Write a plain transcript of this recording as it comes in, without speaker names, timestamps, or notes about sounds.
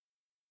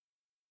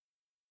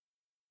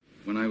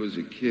When I was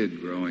a kid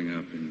growing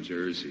up in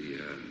Jersey,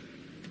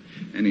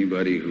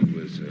 anybody who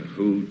was a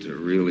hoot or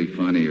really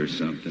funny or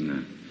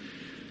something,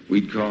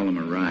 we'd call him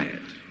a riot.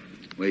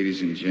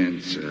 Ladies and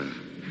gents,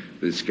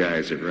 this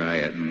guy's a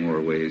riot in more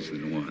ways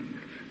than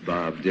one.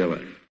 Bob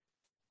Dylan.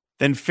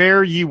 Then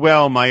fare ye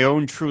well, my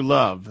own true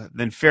love.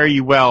 Then fare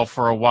ye well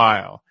for a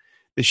while.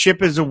 The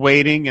ship is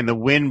awaiting and the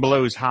wind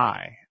blows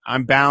high.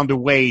 I'm bound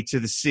away to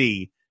the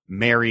sea,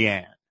 Mary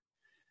Ann.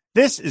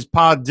 This is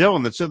Pod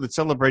Dylan, the show that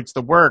celebrates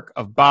the work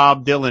of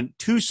Bob Dylan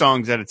 2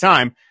 songs at a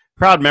time.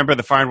 Proud member of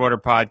the Fire and Water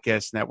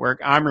Podcast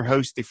Network. I'm your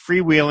host, the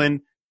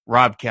freewheeling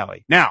Rob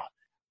Kelly. Now,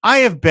 I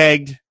have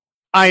begged,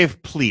 I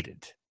have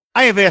pleaded,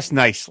 I have asked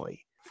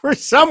nicely for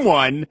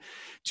someone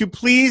to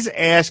please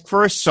ask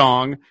for a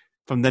song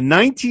from the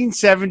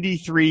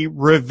 1973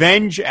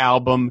 Revenge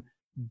album,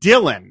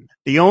 Dylan,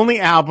 the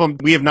only album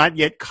we have not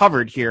yet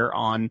covered here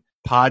on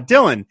Pod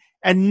Dylan.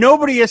 And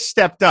nobody has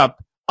stepped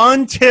up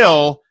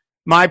until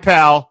my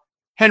pal,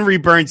 Henry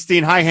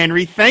Bernstein. Hi,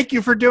 Henry. Thank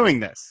you for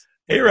doing this.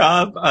 Hey,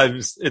 Rob.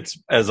 It's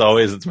as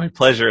always, it's my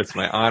pleasure. It's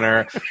my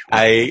honor.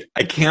 I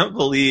can't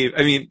believe,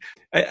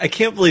 I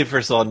can't believe,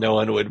 first of all, no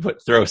one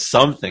would throw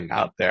something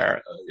out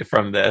there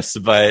from this,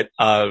 but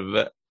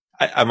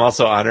I'm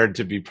also honored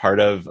to be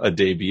part of a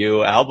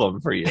debut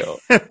album for you.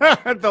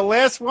 The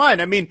last one.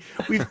 I mean,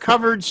 we've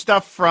covered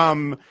stuff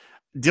from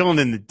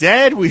Dylan and the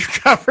Dead. We've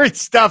covered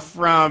stuff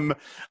from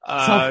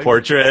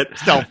Self-Portrait.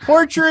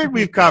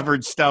 We've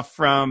covered stuff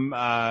from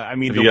have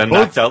you done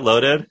Knocked Out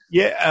Loaded?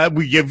 Yeah,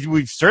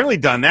 we've certainly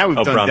done that. We've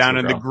done Down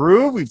in the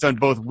Groove. We've done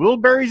both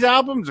Wilburys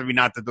albums. I mean,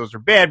 not that those are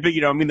bad, but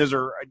those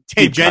are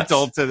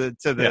tangential to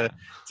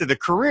the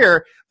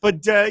career.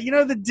 But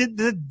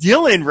the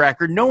Dylan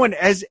record, no one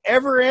has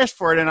ever asked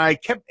for it, and I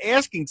kept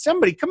asking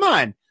somebody, come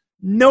on,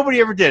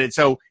 nobody ever did it.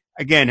 So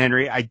again,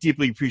 Henry, I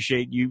deeply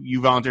appreciate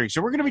you volunteering. So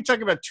we're going to be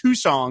talking about 2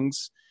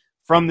 songs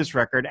from this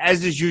record.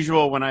 As is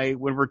usual, when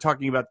we're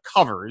talking about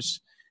covers,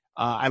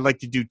 I like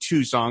to do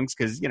 2 songs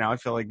because, I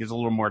feel like there's a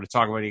little more to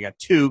talk about. You got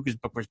 2 because,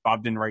 of course,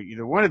 Bob didn't write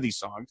either one of these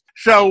songs.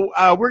 So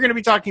we're going to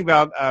be talking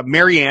about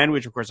Mary Ann,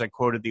 which, of course, I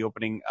quoted the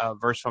opening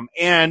verse from,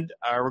 and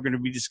we're going to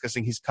be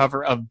discussing his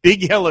cover of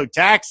Big Yellow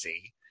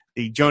Taxi,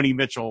 the Joni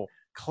Mitchell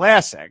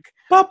classic.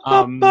 Bop,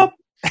 bop, bop.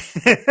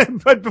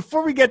 But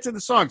before we get to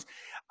the songs,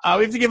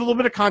 we have to give a little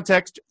bit of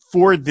context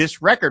for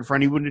this record for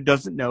anyone who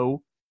doesn't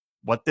know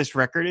what this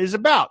record is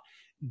about.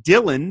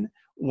 Dylan,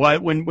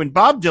 when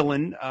Bob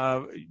Dylan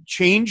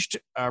changed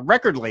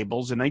record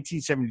labels in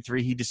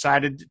 1973, he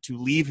decided to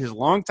leave his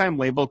longtime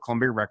label,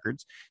 Columbia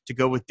Records, to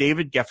go with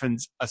David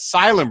Geffen's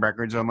Asylum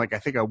Records on, I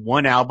think, a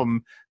 1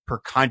 album per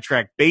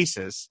contract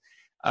basis.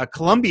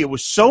 Columbia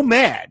was so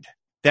mad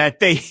that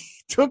they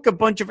took a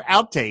bunch of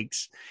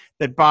outtakes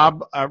that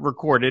Bob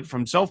recorded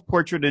from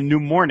Self-Portrait and New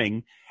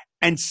Morning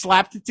and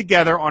slapped it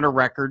together on a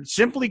record,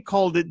 simply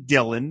called it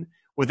Dylan,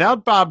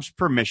 without Bob's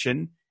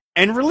permission,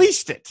 and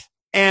released it.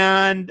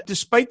 And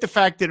despite the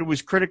fact that it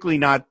was critically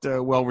not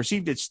well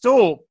received, it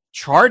still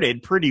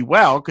charted pretty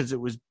well because it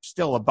was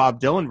still a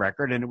Bob Dylan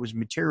record and it was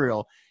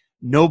material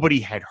nobody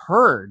had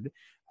heard.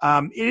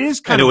 It is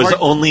kind of, and it was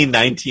only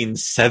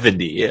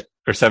 1970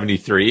 or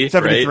 73,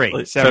 73,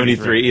 right?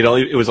 73.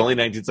 It was only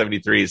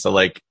 1973. So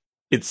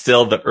it's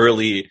still the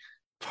early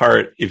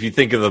part. If you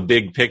think of a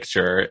big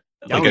picture,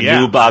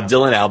 new Bob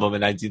Dylan album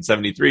in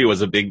 1973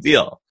 was a big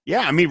deal.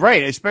 Yeah,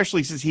 right.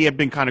 Especially since he had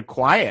been kind of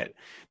quiet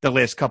the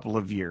last couple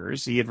of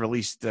years. He had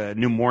released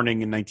New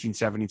Morning in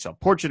 1970,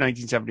 Self-Portrait in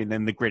 1970, and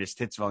then The Greatest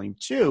Hits Volume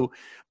 2.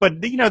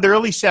 But, the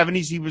early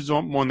 70s, he was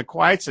more on the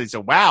quiet side.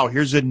 So, wow,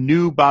 here's a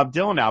new Bob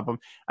Dylan album.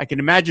 I can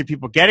imagine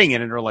people getting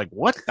it and they're like,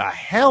 what the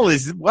hell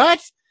is what?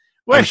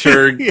 I'm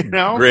sure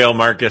Grail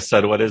Marcus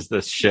said, what is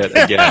this shit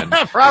again?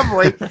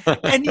 Probably.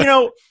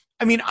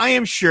 And, I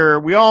am sure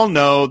we all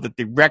know that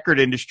the record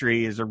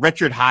industry is a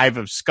wretched hive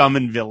of scum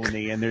and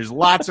villainy, and there's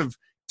lots of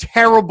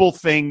terrible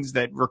things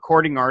that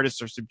recording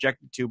artists are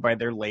subjected to by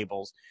their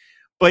labels.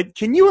 But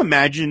can you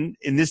imagine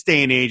in this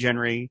day and age,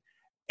 Henry,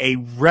 a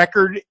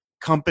record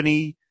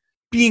company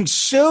being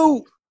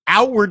so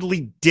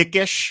outwardly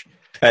dickish,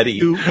 petty,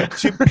 to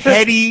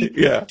petty,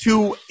 yeah,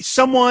 to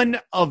someone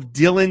of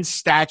Dylan's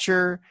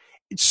stature,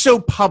 so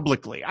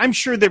publicly? I'm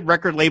sure that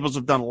record labels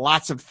have done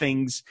lots of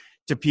things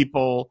to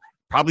people,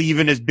 probably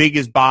even as big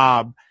as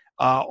Bob,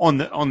 on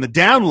the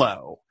down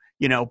low,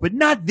 but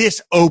not this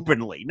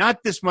openly,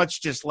 not this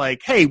much just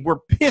like, hey, we're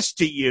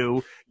pissed at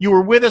you. You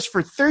were with us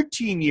for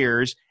 13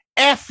 years.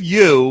 F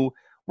you.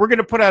 We're going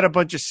to put out a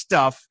bunch of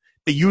stuff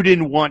that you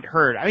didn't want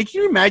heard. Can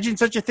you imagine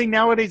such a thing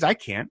nowadays? I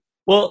can't.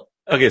 Well,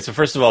 okay, so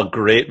first of all,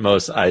 great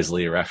Mos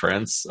Eisley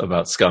reference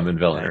about scum and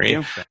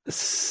villainy.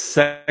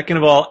 Second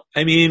of all,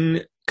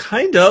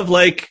 kind of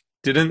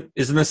isn't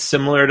this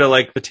similar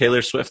to the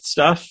Taylor Swift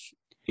stuff?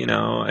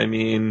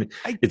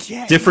 It's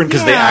different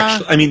because they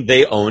actually,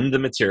 they owned the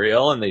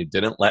material and they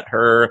didn't let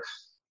her,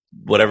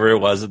 whatever it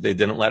was that they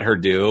didn't let her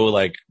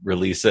do,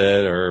 release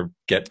it or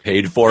get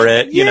paid for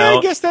it, I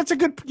guess that's a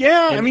good,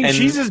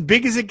 she's as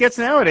big as it gets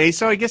nowadays.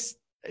 So I guess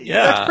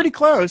Yeah, that's pretty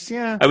close.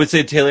 Yeah, I would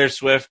say Taylor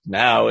Swift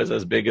now is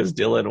as big as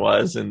Dylan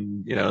was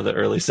in the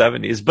early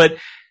 70s, but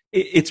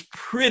it's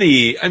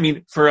pretty. I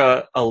mean, for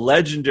a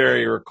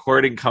legendary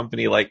recording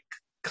company like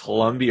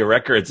Columbia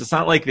Records, it's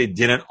not like they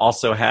didn't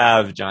also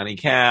have Johnny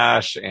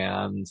Cash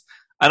and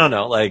I don't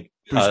know, like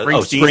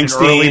Bruce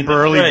Springsteen,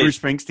 early right. Bruce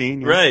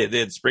Springsteen, yeah. Right? They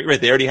had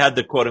They already had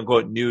the quote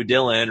unquote new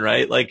Dylan,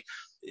 right? Like,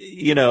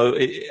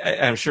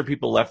 I'm sure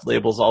people left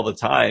labels all the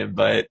time,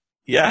 but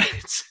yeah,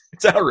 it's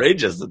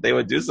outrageous that they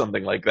would do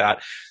something like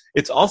that.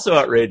 It's also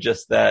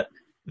outrageous that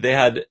they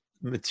had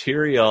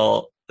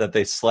material that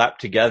they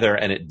slapped together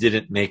and it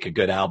didn't make a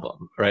good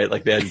album, right?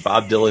 Like they had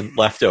Bob Dylan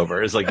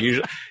leftovers. Like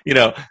usually,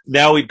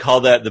 now we'd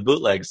call that the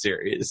bootleg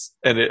series,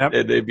 and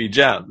they'd be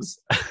gems.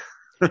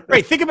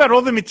 Right. Think about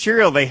all the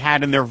material they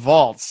had in their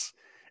vaults,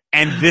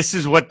 and this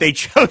is what they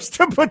chose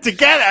to put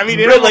together. I mean,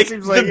 it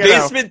seems like the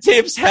basement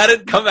tapes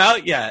hadn't come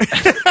out yet.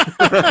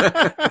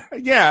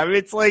 Yeah, I mean,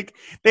 it's like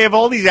they have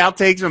all these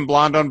outtakes from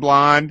Blonde on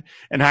Blonde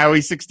and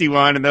Highway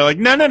 61, and they're like,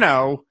 no,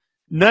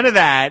 none of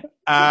that.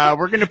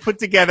 We're going to put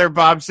together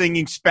Bob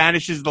singing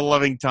 "Spanish is the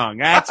Loving Tongue."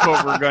 That's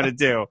what we're going to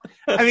do.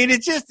 I mean,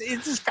 it's just,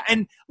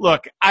 and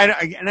look,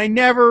 I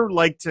never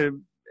like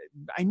to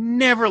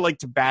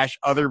bash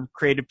other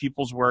creative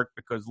people's work,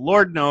 because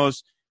Lord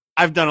knows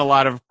I've done a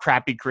lot of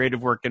crappy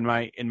creative work in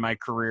my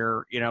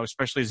career,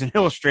 especially as an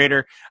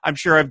illustrator. I'm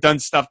sure I've done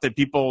stuff that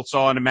people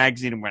saw in a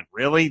magazine and went,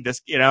 really?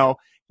 This,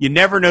 you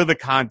never know the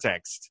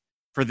context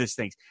for these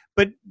things.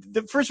 But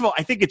first of all,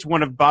 I think it's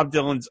one of Bob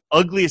Dylan's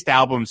ugliest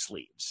album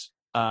sleeves.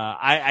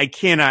 I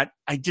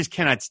just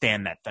cannot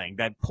stand that thing,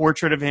 that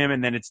portrait of him,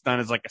 and then it's done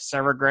as like a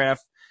serograph.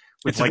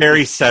 It's like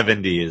very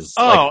 70s,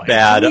 like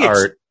bad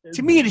art.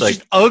 To me, it's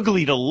just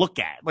ugly to look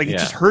at. Like, it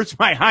just hurts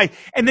my eye.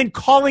 And then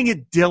calling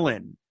it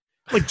Dylan.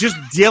 Like, just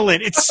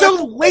Dylan. It's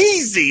so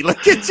lazy.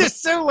 Like, it's just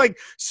so, like,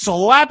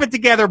 slap it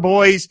together,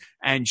 boys,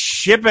 and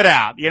ship it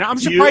out. I'm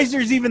surprised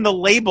there's even the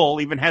label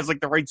even has,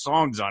 like, the right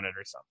songs on it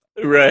or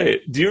something. Right.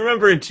 Do you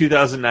remember in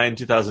 2009,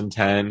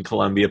 2010,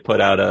 Columbia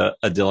put out a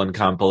Dylan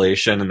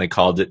compilation, and they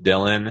called it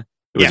Dylan?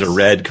 It was a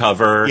red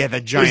cover. Yeah, the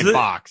giant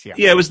box. Yeah.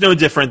 Yeah, it was no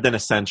different than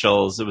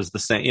Essentials. It was the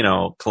same,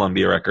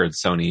 Columbia Records,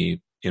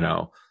 Sony,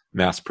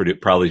 mass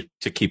produced, probably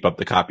to keep up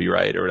the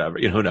copyright or whatever.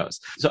 Who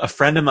knows? So a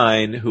friend of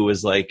mine who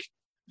was like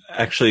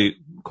actually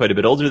quite a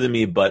bit older than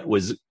me, but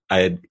was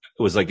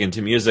like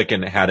into music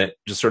and had it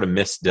just sort of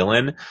missed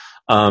Dylan.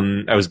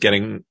 I was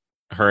getting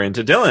her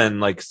into Dylan,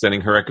 like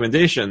sending her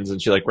recommendations,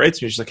 and she like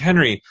writes me. She's like,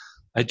 "Henry,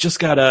 I just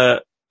got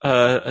a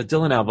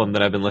Dylan album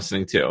that I've been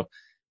listening to." And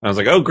I was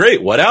like, "Oh,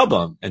 great. What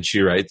album?" And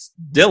she writes,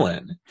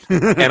 "Dylan."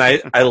 And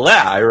I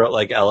laugh. I wrote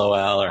like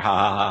LOL or ha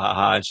ha ha ha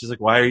ha. And she's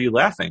like, "Why are you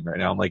laughing right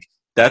now?" I'm like,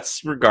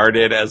 "That's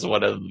regarded as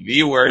one of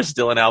the worst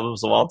Dylan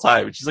albums of all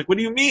time." And she's like, "What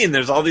do you mean?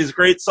 There's all these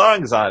great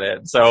songs on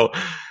it." So,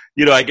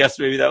 I guess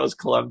maybe that was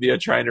Columbia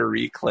trying to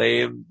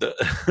reclaim the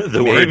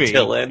word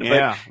Dylan.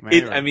 Yeah,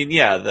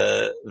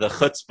 but the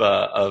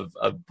chutzpah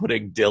of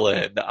putting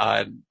Dylan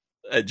on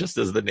just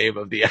as the name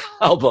of the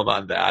album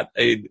on that.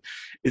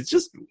 It's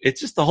just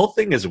the whole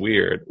thing is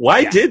weird.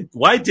 Why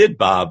did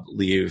Bob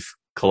leave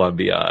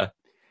Columbia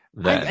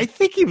then? I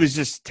think he was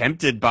just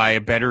tempted by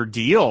a better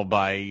deal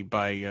by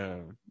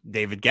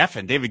David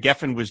Geffen. David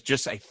Geffen was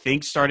just, I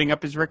think, starting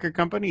up his record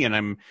company,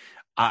 and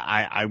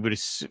I would,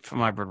 if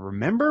I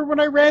remember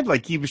what I read,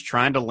 like he was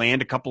trying to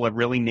land a couple of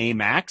really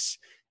name acts,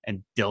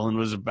 and Dylan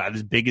was about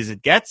as big as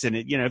it gets. And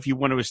if you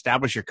want to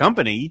establish your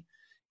company,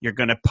 you're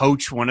going to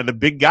poach one of the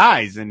big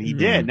guys, and he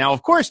did. Now,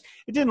 of course,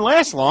 it didn't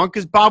last long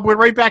because Bob went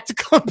right back to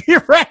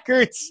Columbia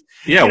Records.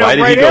 Yeah, why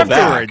did he go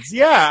afterwards? Back?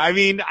 Yeah, I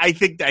mean, I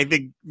think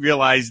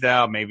realized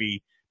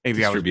maybe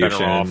I was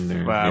better off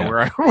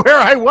where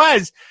I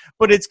was.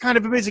 But it's kind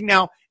of amazing.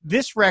 Now,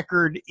 this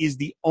record is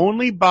the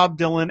only Bob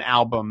Dylan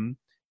album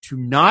to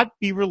not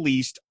be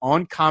released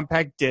on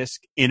compact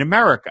disc in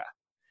America.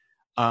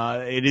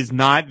 It is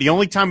not. The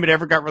only time it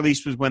ever got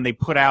released was when they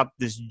put out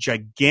this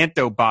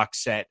giganto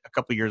box set a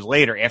couple of years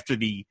later, after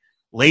the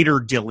later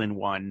Dylan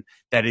one,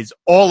 that is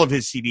all of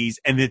his CDs,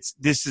 and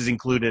this is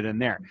included in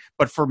there.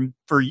 But for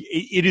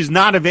it is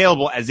not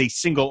available as a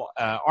single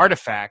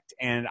artifact,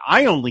 and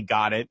I only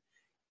got it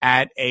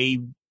at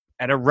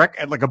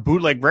like a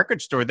bootleg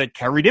record store that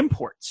carried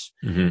imports,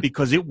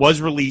 because it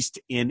was released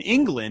in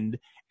England,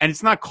 and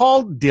it's not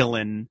called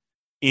Dylan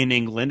in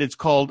England. It's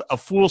called A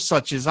Fool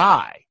Such As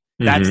I.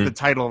 That's the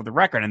title of the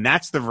record, and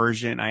that's the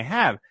version I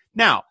have.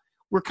 Now,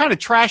 we're kind of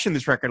trashing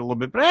this record a little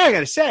bit, but I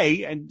got to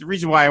say, and the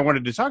reason why I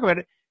wanted to talk about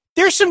it,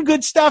 there's some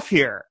good stuff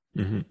here.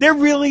 There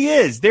really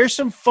is. There's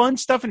some fun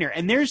stuff in here,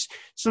 and there's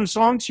some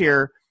songs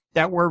here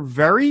that were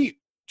very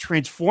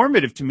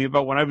transformative to me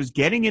about when I was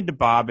getting into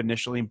Bob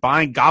initially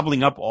and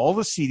gobbling up all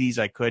the CDs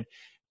I could.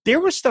 There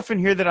was stuff in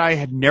here that I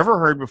had never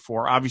heard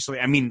before,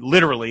 obviously. I mean,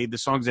 literally, the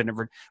songs I'd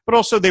never heard, but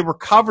also they were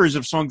covers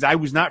of songs I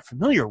was not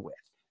familiar with.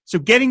 So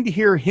getting to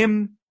hear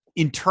him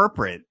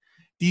interpret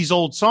these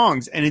old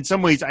songs, and in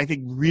some ways I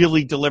think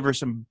really deliver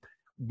some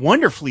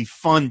wonderfully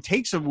fun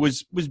takes of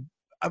was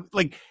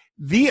like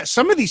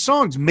some of these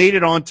songs made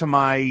it onto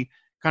my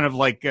kind of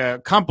like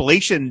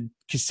compilation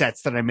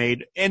cassettes that I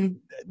made, and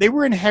they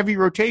were in heavy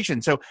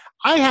rotation. So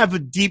I have a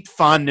deep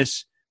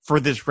fondness for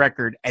this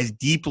record, as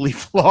deeply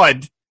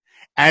flawed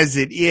as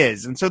it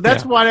is. And so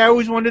that's why I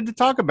always wanted to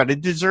talk about it.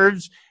 It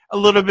deserves a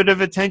little bit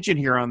of attention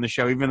here on the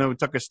show, even though it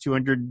took us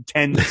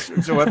 210 or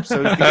so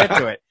episodes to get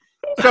to it.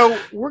 So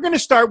we're going to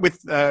start with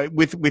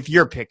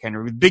your pick,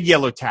 Henry, with Big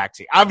Yellow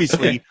Taxi.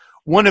 Obviously,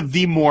 one of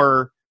the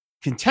more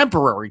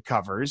contemporary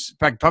covers, in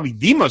fact, probably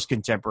the most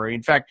contemporary.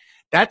 In fact,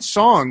 that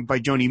song by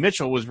Joni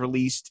Mitchell was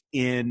released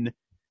in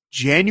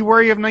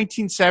January of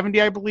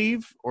 1970, I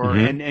believe, or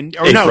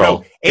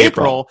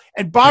April.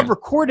 And Bob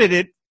recorded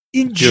it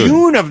in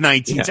June of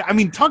 1970. I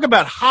mean, talk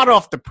about hot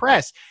off the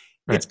press.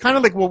 Right. It's kind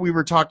of like what we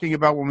were talking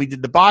about when we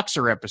did the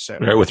Boxer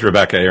episode. Right, with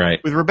Rebecca, right.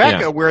 With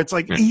Rebecca, where it's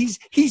like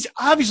he's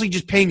obviously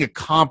just paying a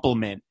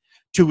compliment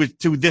to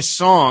this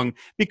song,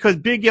 because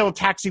Big Yellow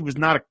Taxi was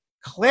not a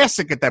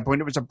classic at that point.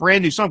 It was a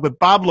brand new song, but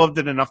Bob loved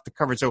it enough to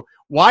cover it. So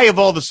why, of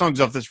all the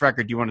songs off this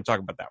record, do you want to talk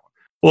about that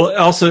one? Well,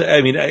 also,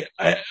 I mean,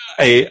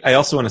 I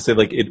also want to say,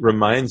 like, it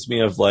reminds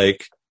me of,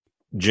 like,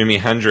 Jimi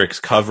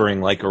Hendrix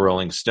covering Like a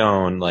Rolling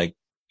Stone, like,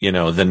 you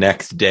know, the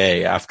next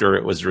day after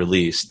it was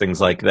released,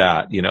 things like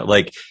that, you know,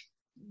 like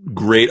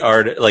great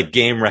art, like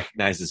Game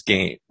recognizes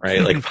Game,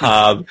 right? Like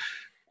Bob,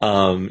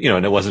 you know,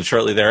 and it wasn't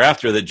shortly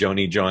thereafter that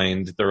Joni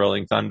joined the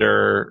Rolling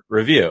Thunder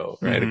Review,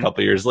 right? A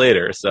couple years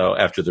later. So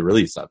after the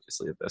release,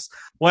 obviously, of this.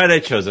 Why did I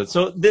choose it?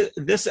 So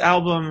this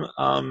album,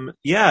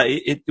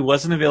 it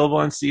wasn't available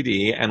on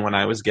CD. And when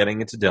I was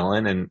getting into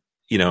Dylan, and,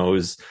 you know,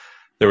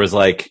 there was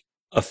like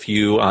a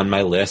few on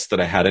my list that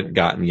I hadn't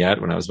gotten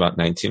yet when I was about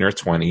 19 or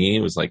 20.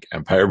 It was like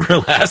Empire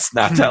Burlesque,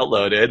 not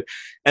downloaded.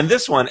 And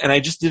this one, and I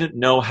just didn't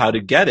know how to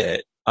get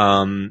it.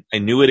 I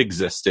knew it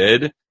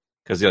existed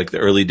because, like, the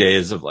early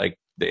days of, like,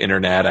 the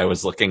internet, I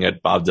was looking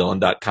at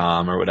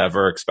bobdylan.com or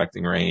whatever,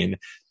 expecting rain.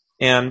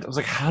 And I was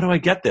like, how do I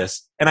get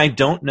this? And I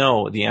don't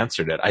know the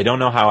answer to it. I don't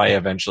know how I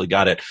eventually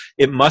got it.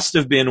 It must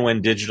have been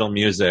when digital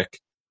music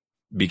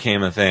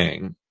became a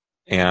thing.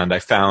 And I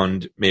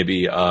found maybe,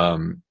 you know,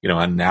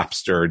 on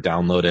Napster,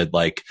 downloaded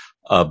like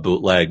a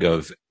bootleg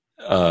of,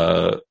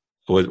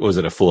 was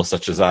it A Fool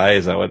Such as I?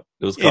 Is that what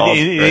it was called?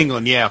 In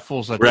England, yeah,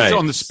 Fool Such as I. Right.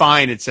 On the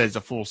spine, it says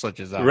A Fool Such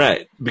as I.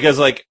 Right. Because,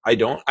 like,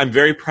 I'm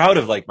very proud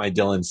of, like, my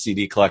Dylan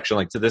CD collection.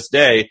 Like, to this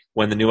day,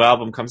 when the new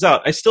album comes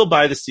out, I still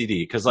buy the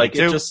CD because, like,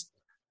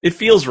 it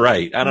feels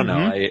right. I don't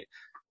know.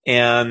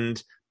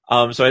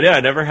 So I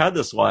never had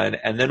this one.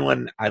 And then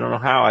when, I don't know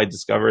how, I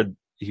discovered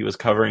he was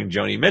covering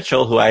Joni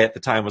Mitchell, who I, at the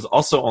time, was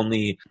also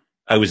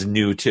I was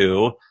new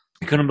to.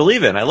 I couldn't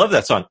believe it. And I love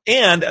that song.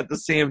 And at the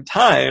same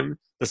time,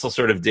 this will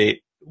sort of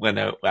date when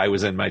I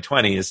was in my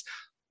 20s,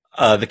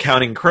 the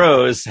Counting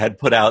Crows had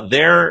put out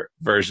their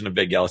version of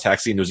Big Yellow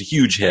Taxi, and it was a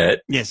huge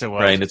hit. Yes, it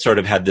was. Right? And it sort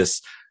of had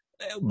this,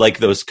 like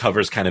those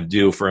covers kind of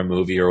do for a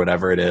movie or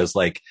whatever it is,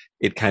 like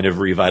it kind of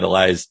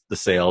revitalized the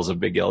sales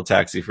of Big Yellow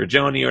Taxi for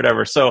Joni or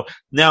whatever. So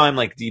now I'm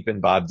like deep in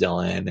Bob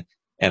Dylan,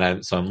 and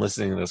I'm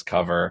listening to this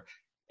cover,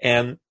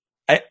 and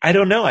I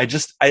don't know. I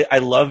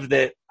love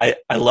that. I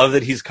love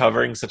that he's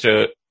covering such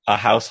a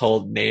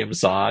household name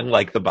song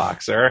like The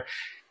Boxer.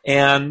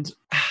 And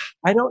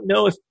I don't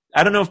know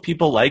if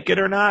people like it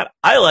or not.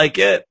 I like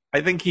it.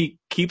 I think he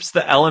keeps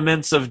the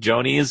elements of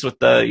Joni's with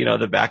the, you know,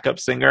 the backup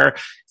singer.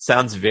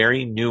 Sounds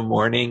very New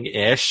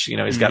Morning-ish. You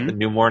know, he's got the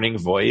New Morning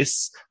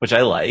voice, which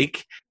I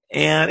like.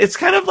 And it's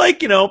kind of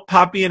like, you know,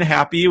 poppy and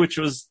happy, which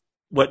was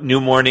what New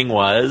Morning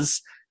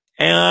was.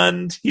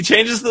 And he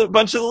changes a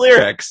bunch of the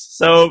lyrics.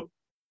 So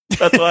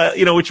that's why,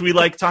 you know, which we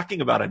like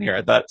talking about in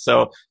here.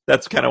 So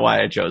that's kind of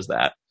why I chose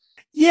that.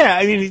 Yeah,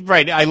 I mean,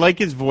 right. I like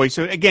his voice.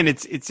 So again,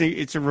 it's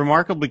a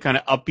remarkably kind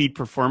of upbeat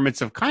performance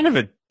of kind of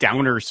a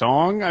downer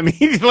song. I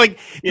mean, like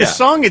the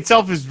song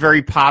itself is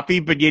very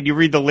poppy, but yet you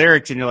read the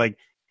lyrics and you're like,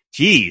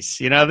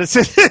 geez, you know, this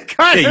is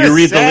kind of you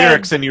read sad. The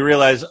lyrics and you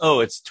realize, oh,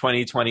 it's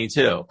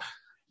 2022.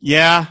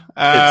 Yeah,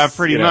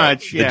 pretty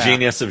much. The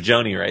genius of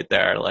Joni right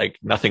there. Like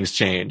nothing's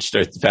changed.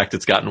 In fact,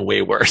 it's gotten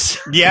way worse.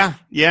 Yeah.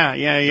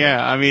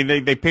 I mean,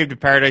 they paved a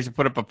paradise and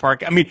put up a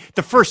park. I mean,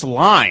 the first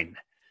line.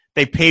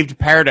 They paved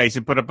paradise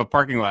and put up a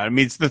parking lot. I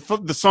mean, it's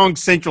the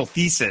song's central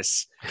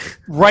thesis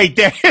right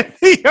there.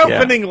 The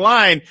opening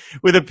line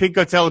with a pink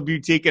hotel, a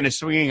boutique, and a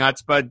swinging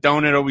hotspot.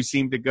 Don't it always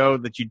seem to go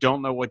that you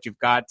don't know what you've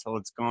got till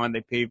it's gone?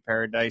 They paved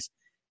paradise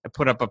and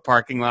put up a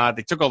parking lot.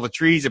 They took all the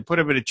trees and put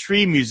them in a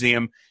tree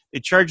museum. They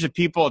charged the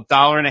people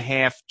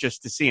 $1.50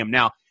 just to see them.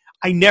 Now,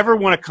 I never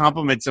want to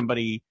compliment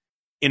somebody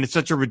in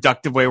such a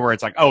reductive way where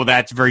it's like, oh,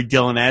 that's very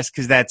Dylan-esque,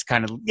 because that's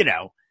kind of, you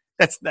know,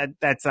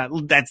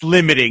 that's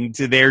limiting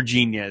to their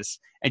genius.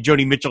 And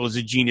Joni Mitchell is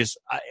a genius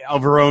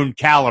of her own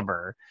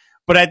caliber.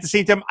 But at the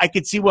same time, I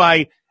could see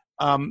why,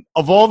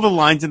 of all the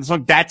lines in the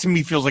song, that to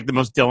me feels like the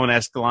most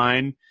Dylan-esque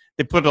line.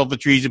 They put all the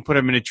trees and put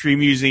them in a tree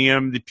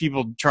museum. The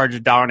people charge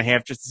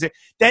 $1.50 just to say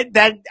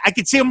that. I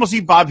could see almost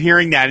Bob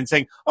hearing that and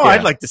saying, "Oh,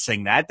 I'd like to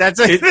sing that." That's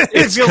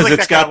it's because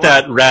it's got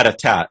that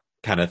rat-a-tat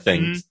kind of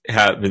thing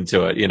happen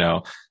to it, you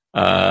know.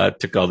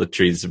 took all the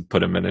trees and put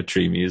them in a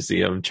tree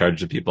museum,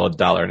 charged the people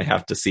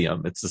 $1.50 to see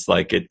them. It's just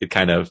like it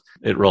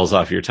rolls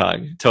off your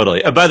tongue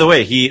totally. By the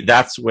way,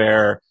 that's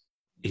where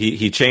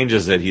he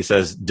changes it. He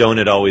says, "Don't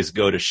it always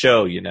go to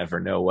show you never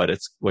know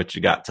what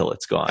you got till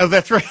it's gone." Oh,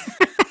 that's right.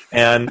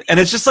 and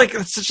it's just like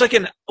it's such like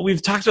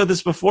we've talked about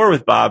this before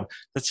with Bob.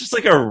 That's just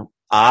like a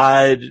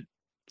odd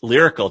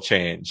lyrical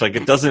change. Like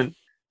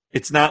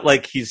it's not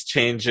like he's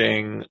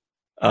changing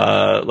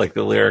like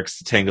the lyrics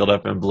to Tangled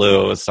Up in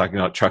Blue is talking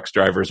about truck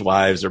drivers'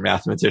 wives or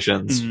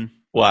mathematicians'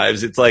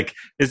 wives. It's like,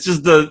 it's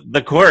just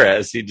the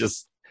chorus. He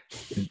just,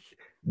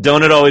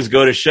 don't it always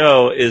go to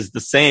show is the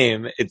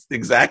same. It's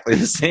exactly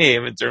the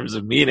same in terms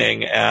of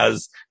meaning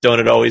as don't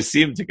it always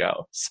seem to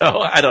go. So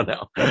I don't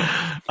know.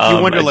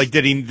 You wonder, like,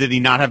 did he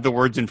not have the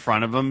words in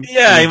front of him?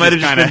 Yeah, he might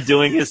have just been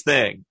doing his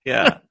thing.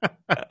 Yeah.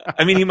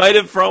 I mean, he might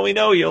have, for all we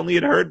know, he only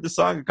had heard the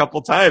song a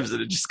couple times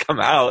and it just come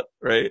out,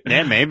 right?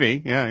 Yeah,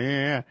 maybe.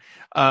 Yeah.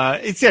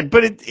 But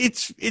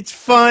it's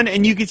fun,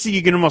 and you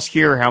can almost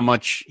hear how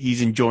much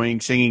he's enjoying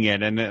singing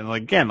it. And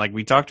again, like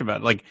we talked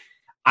about, like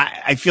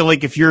I feel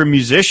like if you're a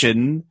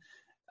musician,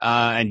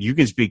 and you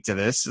can speak to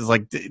this, is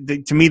like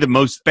to me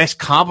the best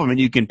compliment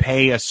you can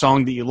pay a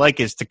song that you like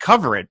is to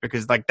cover it,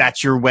 because like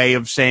that's your way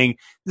of saying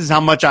this is how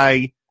much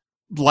I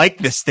like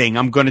this thing.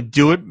 I'm going to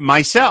do it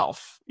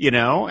myself,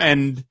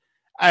 and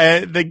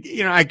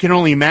I can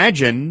only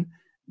imagine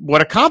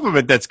what a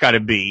compliment that's got to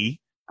be.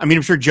 I mean,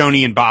 I'm sure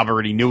Joni and Bob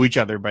already knew each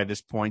other by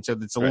this point, so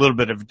it's a little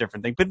bit of a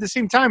different thing. But at the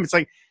same time, it's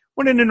like,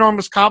 what an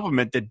enormous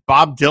compliment that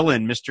Bob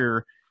Dylan,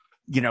 Mr.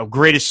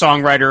 Greatest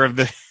songwriter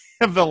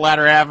of the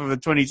latter half of the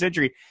 20th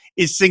century,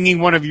 is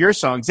singing one of your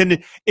songs.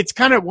 And it's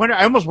kind of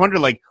I almost wonder,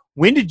 like,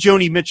 when did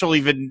Joni Mitchell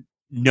even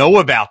know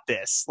about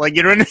this? Like,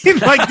 you know what I mean?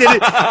 Like,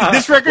 did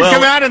this record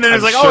come out and then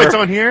it's like, sure. Oh, it's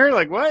on here?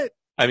 Like, what?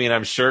 I mean,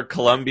 I'm sure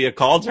Columbia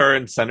called her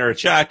and sent her a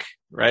check,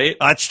 right?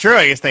 That's true.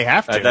 I guess they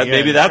have to.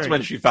 Maybe that's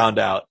when she found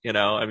out,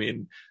 I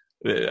mean,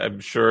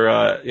 I'm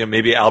sure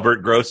maybe Albert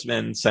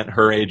Grossman sent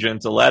her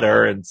agent a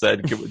letter and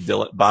said,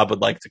 Bob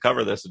would like to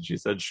cover this. And she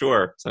said,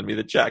 sure, send me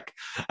the check.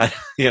 I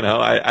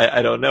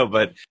don't know.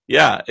 But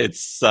yeah,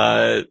 it's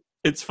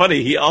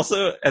funny. He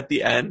also, at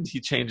the end, he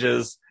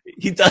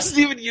doesn't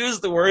even use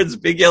the words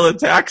Big Yellow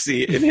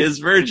Taxi in his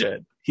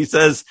version. He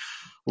says,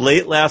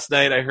 late last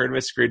night, I heard my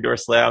screen door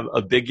slam.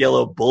 A big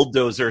yellow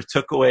bulldozer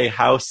took away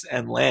house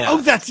and land. Oh,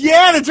 that's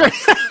right.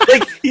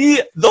 Like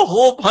the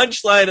whole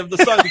punchline of the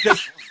song,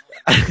 because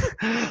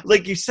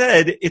like you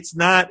said, it's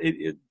not,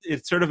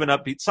 it's sort of an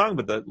upbeat song,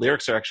 but the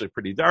lyrics are actually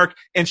pretty dark.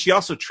 And she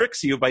also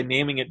tricks you by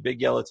naming it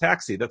Big Yellow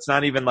Taxi. That's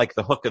not even like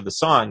the hook of the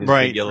song is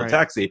Big Yellow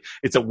Taxi.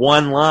 It's a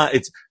one line.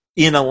 It's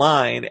in a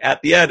line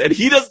at the end. And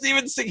he doesn't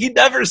even sing. He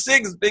never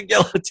sings Big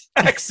Yellow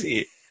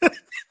Taxi.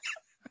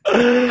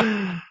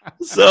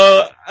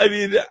 So, I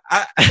mean,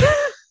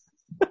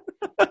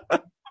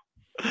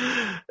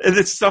 and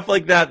it's stuff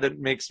like that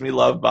makes me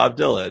love Bob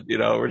Dylan.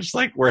 We're just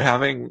like, we're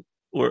having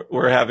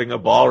a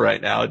ball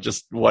right now,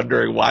 just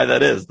wondering why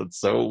that is. That's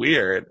so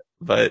weird.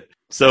 But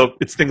so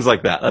it's things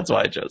like that. That's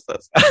why I chose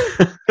this.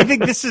 I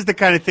think this is the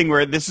kind of thing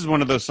where this is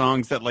one of those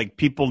songs that, like,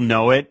 people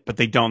know it, but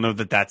they don't know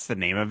that that's the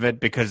name of it,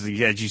 because,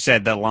 as you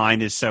said, the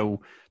line is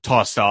so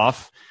tossed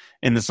off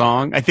in the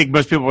song. I think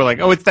most people were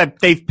like, oh, it's that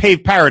They've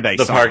Paved Paradise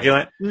the song. Parking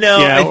lot?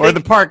 No. Or the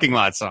parking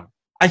lot song.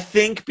 I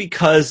think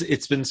because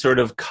it's been sort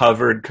of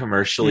covered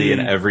commercially in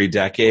every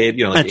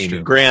decade, like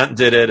Amy Grant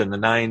did it in the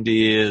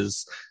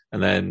 90s,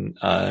 and then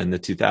in the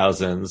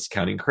 2000s,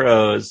 Counting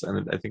Crows,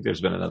 and I think there's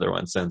been another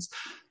one since.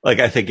 Like,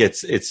 I think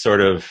it's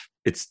sort of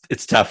it's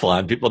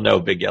Teflon. People know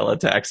Big Yellow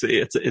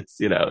Taxi.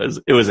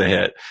 It was a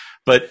hit.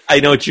 But I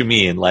know what you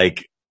mean.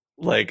 Like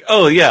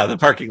oh yeah, the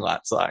parking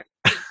lot song.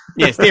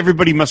 Yes, the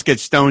Everybody Must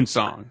Get Stoned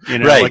song.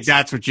 Right. Like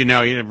that's what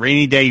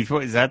Rainy Day.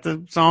 Is that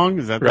the song?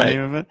 Is that the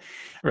name of it?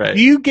 Right.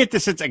 Do you get the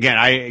sense,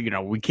 again,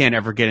 we can't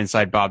ever get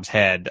inside Bob's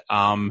head.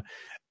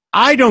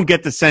 I don't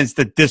get the sense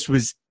that this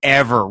was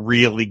ever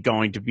really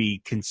going to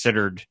be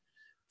considered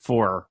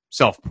for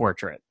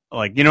Self-Portrait.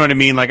 Like, you know what I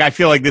mean? Like, I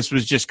feel like this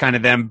was just kind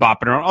of them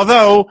bopping around.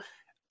 Although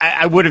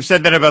I would have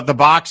said that about The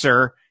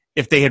Boxer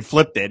if they had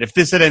flipped it. If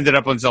this had ended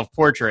up on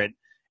Self-Portrait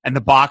and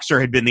The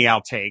Boxer had been the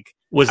outtake.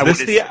 Was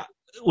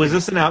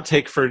this an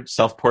outtake for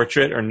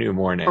Self-Portrait or New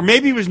Morning? Or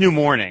maybe it was New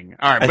Morning.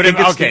 All right,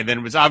 then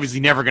it was obviously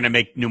never going to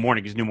make New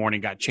Morning, because New Morning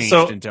got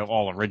changed into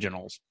all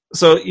originals.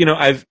 So,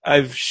 I've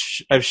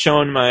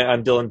shown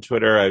on Dylan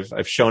Twitter,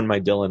 I've shown my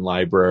Dylan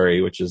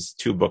library, which is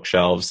 2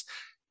 bookshelves.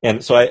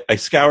 And so I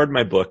scoured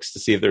my books to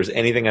see if there's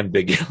anything on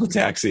Big Yellow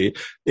Taxi.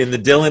 In the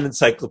Dylan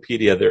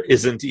Encyclopedia, there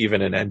isn't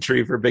even an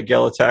entry for Big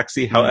Yellow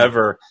Taxi.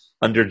 However,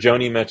 under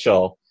Joni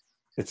Mitchell,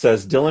 it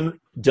says Dylan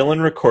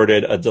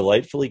recorded a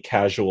delightfully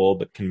casual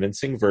but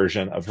convincing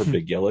version of her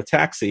Big Yellow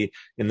Taxi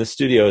in the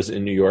studios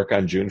in New York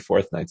on June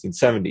 4th,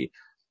 1970.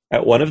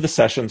 At one of the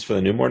sessions for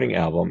the New Morning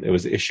album, it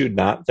was issued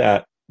not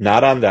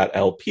on that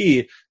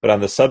LP, but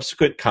on the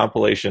subsequent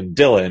compilation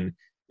Dylan,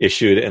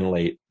 issued in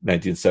late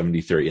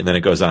 1973. And then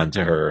it goes on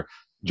to her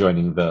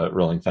joining the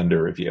Rolling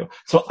Thunder Review.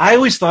 So I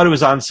always thought it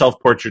was on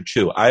Self-Portrait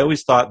too. I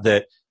always thought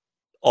that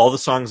all the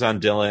songs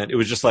on Dylan. It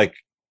was just like,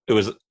 it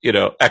was,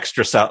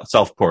 extra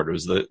self-poured. It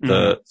was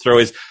the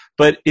throwaways,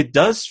 but it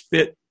does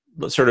fit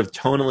sort of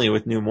tonally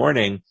with New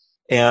Morning.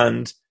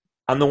 And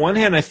on the one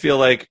hand, I feel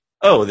like,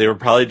 they were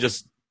probably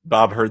just,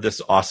 Bob heard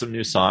this awesome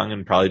new song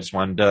and probably just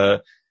wanted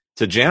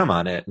to jam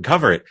on it and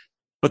cover it.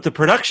 But the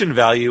production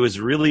value is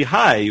really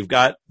high. You've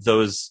got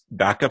those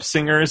backup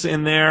singers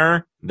in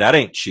there. That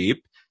ain't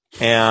cheap.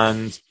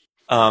 And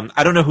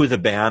I don't know who the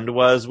band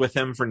was with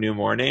him for New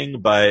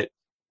Morning, but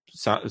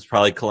it was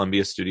probably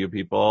Columbia Studio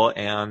people.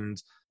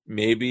 And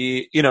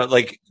maybe,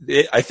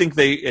 I think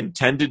they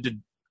intended to,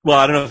 well,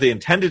 I don't know if they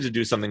intended to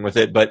do something with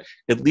it, but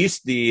at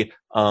least the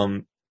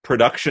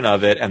production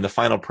of it and the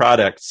final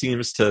product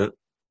seems to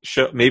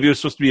show, maybe it was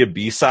supposed to be a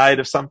B-side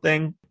of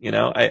something,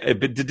 but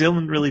did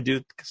Dylan really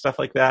do stuff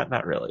like that?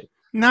 Not really.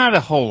 Not a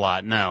whole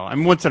lot, no. I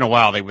mean, once in a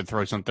while they would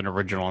throw something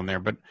original in there,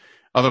 but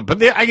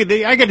I get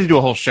to do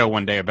a whole show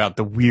one day about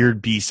the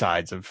weird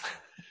B-sides of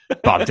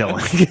Bob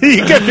Dylan.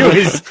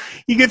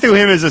 you get through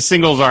him as a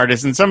singles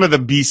artist, and some of the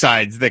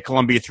B-sides that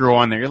Columbia threw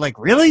on there, you're like,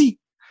 really?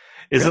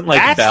 Isn't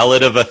like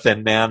Ballad of a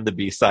Thin Man the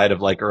B-side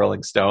of like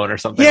Rolling Stone or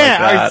something like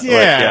that?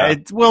 Yeah.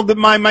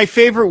 My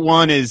favorite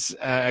one is,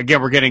 again,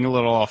 we're getting a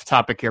little off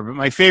topic here, but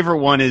my favorite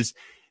one is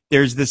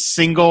there's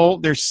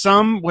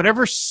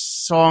whatever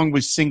song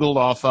was singled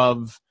off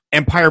of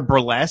Empire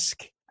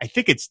Burlesque. I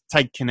think it's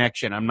Tight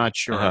Connection. I'm not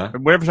sure.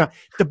 But whatever song,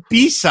 the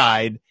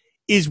B-side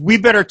is We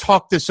Better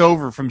Talk This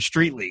Over from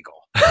Street Legal.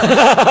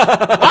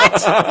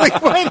 What?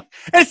 Like, what?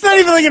 And it's not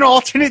even like an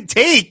alternate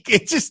take.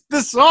 It's just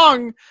the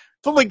song.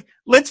 So like,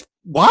 what?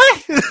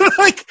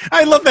 Like,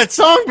 I love that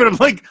song, but I'm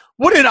like,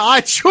 what an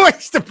odd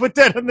choice to put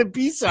that on the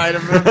B-side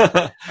of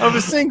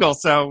a single.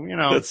 So,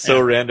 That's so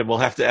random. We'll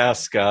have to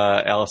ask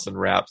Allison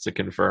Rapp to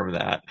confirm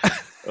that.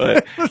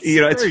 But,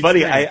 it's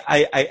funny.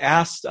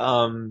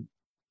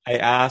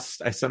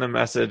 I sent a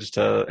message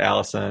to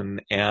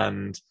Allison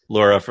and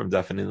Laura from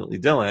Definitely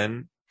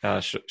Dylan.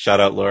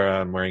 Shout out,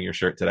 Laura. I'm wearing your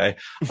shirt today.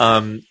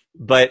 And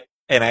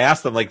I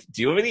asked them, like,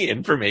 do you have any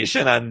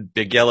information on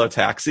Big Yellow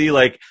Taxi?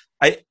 Like,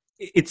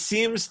 it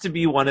seems to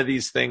be one of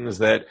these things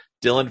that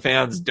Dylan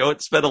fans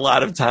don't spend a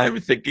lot of time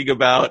thinking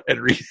about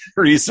and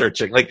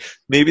researching. Like,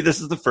 maybe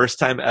this is the first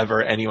time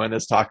ever anyone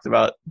has talked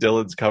about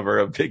Dylan's cover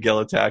of Big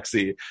Yellow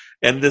Taxi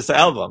and this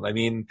album. I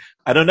mean,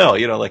 I don't know,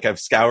 like I've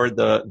scoured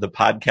the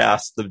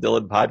podcasts, the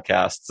Dylan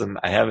podcasts, and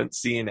I haven't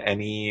seen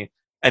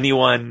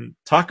anyone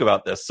talk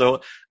about this.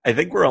 So I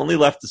think we're only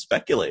left to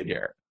speculate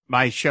here.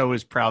 My show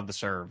is proud to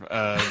serve.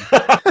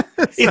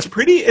 It's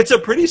a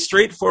pretty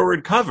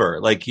straightforward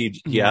cover. Like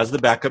he has the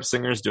backup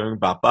singers doing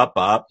bop bop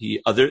bop.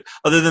 Other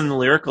than the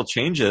lyrical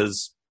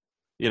changes,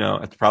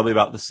 it's probably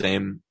about the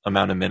same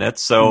amount of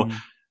minutes. So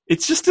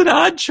it's just an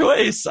odd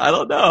choice. I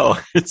don't know.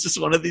 It's just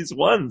one of these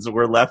ones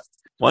we're left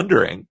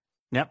wondering.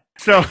 Yep.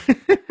 So,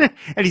 and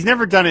he's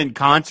never done it in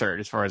concert,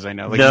 as far as I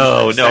know. Like,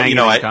 no.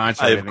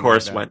 I of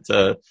course went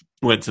to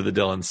the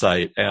Dylan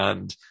site,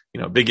 and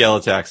Big Yellow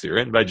Taxi,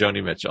 written by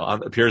Joni Mitchell,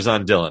 appears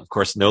on Dylan. Of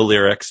course, no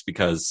lyrics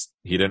because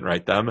he didn't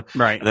write them.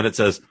 Right. And then it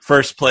says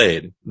first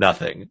played,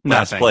 nothing.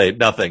 Last played,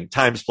 nothing.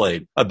 Times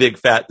played, a big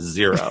fat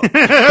 0.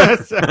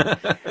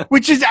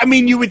 Which is, I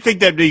mean, you would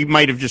think that he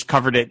might have just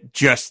covered it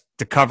just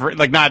to cover it,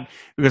 like not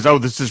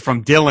because this is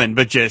from Dylan,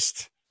 but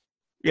just.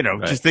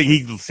 Right. Just think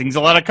he sings a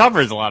lot of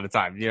covers a lot of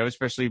times,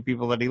 especially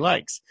people that he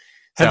likes.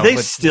 Have they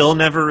still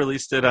never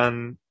released it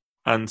on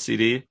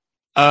CD?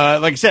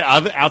 Like I said,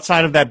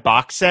 outside of that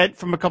box set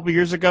from a couple of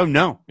years ago,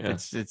 no,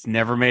 it's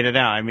never made it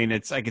out. I mean,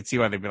 I could see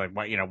why they'd be like,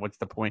 what's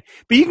the point?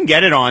 But you can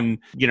get it on,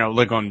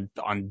 like on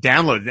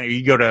download.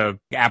 You go to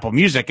Apple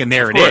Music and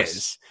there it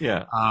is.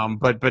 Yeah.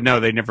 But no,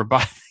 they never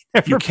buy.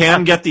 You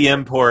can get the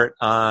import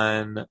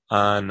on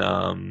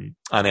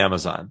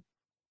Amazon.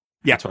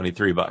 Yeah.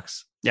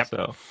 $23. Yep.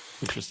 So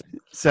interesting.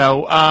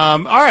 So,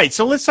 all right.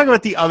 So let's talk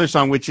about the other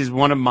song, which is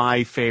one of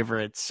my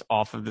favorites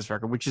off of this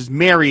record, which is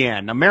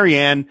Marianne. Now,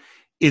 Marianne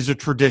is a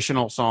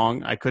traditional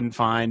song. I couldn't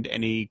find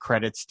any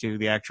credits to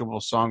the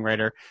actual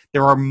songwriter.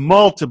 There are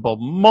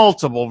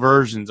multiple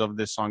versions of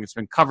this song. It's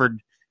been covered,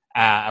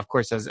 of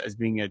course, as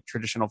being a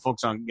traditional folk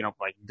song,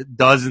 like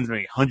dozens,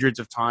 maybe hundreds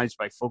of times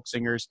by folk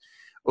singers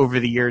over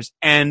the years.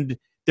 And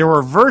there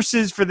were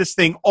verses for this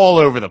thing all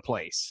over the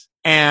place.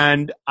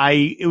 And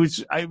it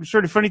was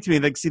sort of funny to me,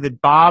 like, see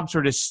that Bob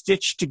sort of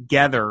stitched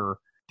together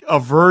a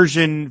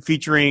version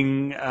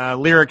featuring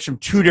lyrics from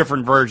two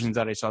different versions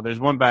that I saw.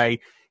 There's one by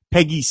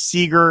Peggy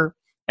Seeger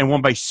and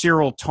one by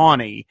Cyril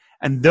Tawney,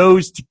 and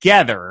those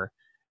together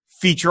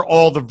feature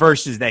all the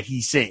verses that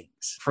he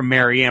sings from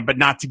Marianne, but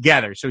not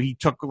together. So he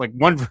took like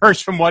one verse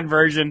from one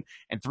version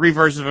and three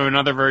verses from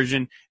another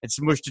version and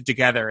smushed it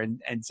together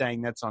and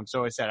sang that song.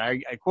 So I said,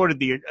 I quoted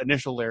the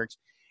initial lyrics.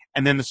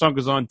 And then the song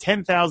goes on,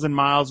 10,000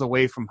 miles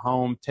away from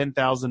home,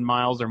 10,000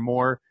 miles or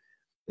more.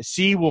 The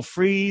sea will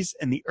freeze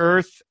and the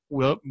earth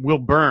will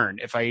burn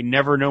if I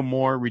never no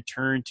more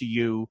return to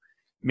you,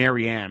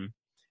 Marianne.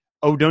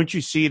 Oh, don't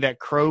you see that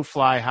crow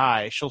fly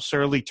high? She'll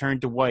surely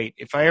turn to white.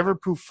 If I ever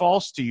prove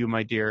false to you,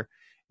 my dear,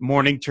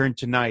 morning turn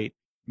to night,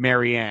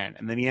 Marianne.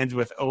 And then he ends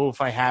with, oh,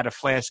 if I had a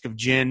flask of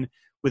gin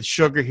with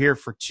sugar here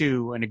for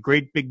two and a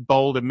great big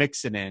bowl to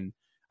mix it in.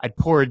 I'd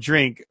pour a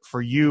drink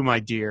for you, my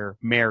dear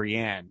Mary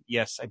Ann.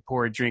 Yes, I'd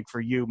pour a drink for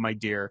you, my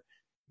dear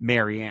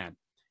Mary Ann.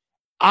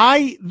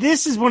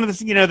 This is one of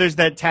the, there's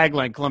that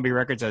tagline, Columbia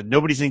Records says,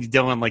 nobody sings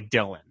Dylan like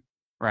Dylan,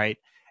 right?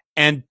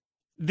 And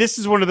this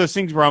is one of those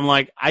things where I'm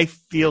like, I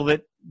feel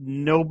that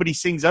nobody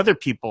sings other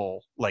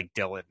people like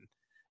Dylan,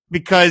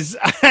 because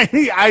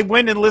I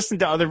went and listened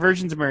to other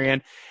versions of Mary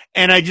Ann,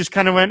 and I just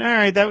kind of went, all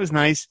right, that was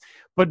nice.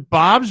 But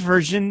Bob's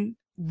version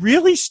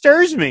really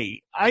stirs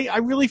me. I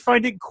really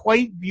find it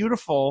quite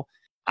beautiful.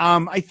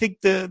 I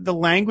think the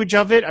language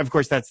of it, of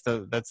course, that's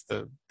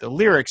the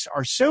lyrics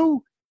are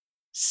so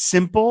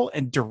simple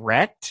and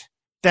direct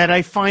that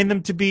I find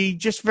them to be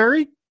just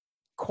very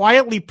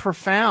quietly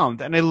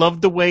profound. And I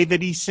love the way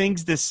that he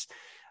sings this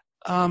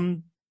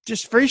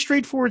just very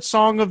straightforward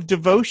song of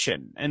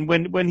devotion. And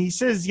when he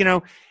says,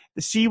 the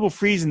sea will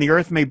freeze and the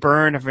earth may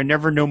burn if I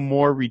never no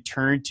more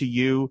return to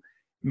you,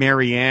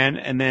 Mary Ann.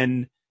 And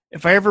then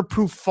if I ever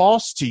prove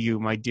false to you,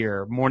 my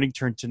dear, morning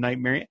turn to night,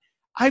 Mary Ann.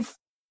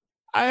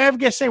 I have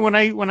to say, when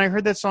I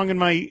heard that song in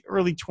my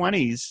early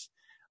 20s,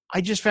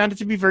 I just found it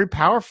to be very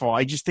powerful.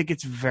 I just think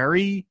it's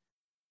very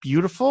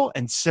beautiful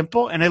and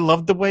simple, and I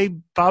love the way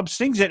Bob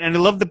sings it, and I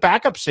love the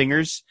backup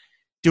singers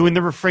doing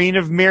the refrain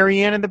of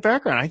Mary Ann in the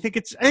background. I think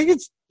it's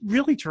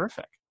really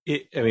terrific.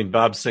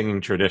 Bob's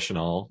singing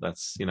traditional.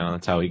 That's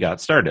how he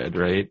got started,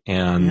 right?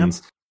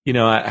 And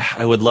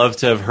I would love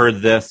to have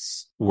heard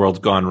this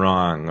 "World Gone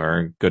Wrong"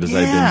 or "Good as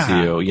I've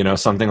Been to You,"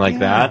 something like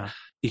that. Are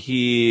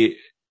we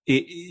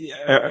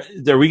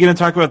going to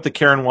talk about the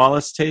Karen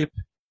Wallace tape?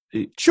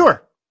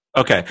 Sure.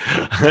 Okay.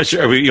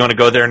 Sure. You want to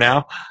go there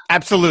now?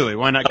 Absolutely.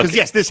 Why not? Because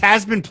yes, this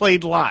has been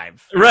played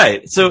live.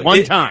 Right. So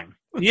one time.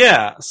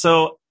 Yeah.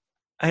 So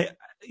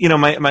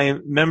my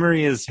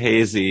memory is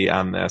hazy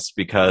on this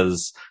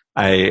because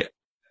I've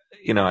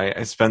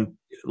been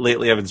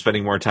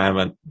spending more time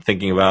on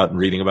thinking about and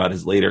reading about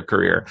his later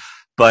career,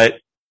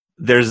 but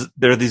there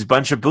are these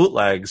bunch of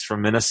bootlegs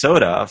from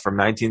Minnesota from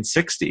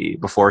 1960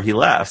 before he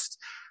left.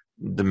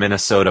 The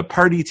Minnesota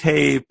Party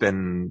tape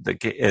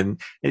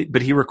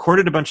but he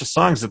recorded a bunch of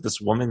songs at this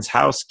woman's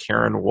house,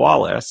 Karen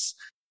Wallace,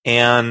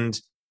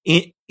 and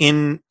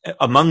in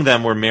among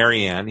them were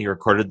Mary Ann. He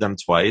recorded them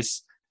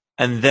twice,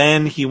 and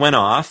then he went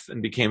off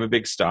and became a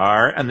big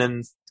star. And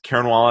then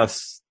Karen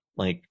Wallace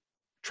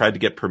tried to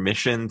get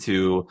permission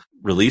to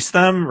release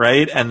them,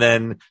 right? And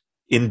then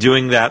in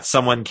doing that,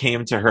 someone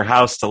came to her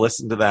house to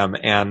listen to them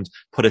and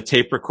put a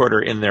tape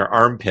recorder in their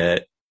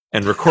armpit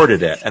and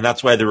recorded it. And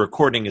that's why the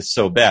recording is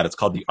so bad. It's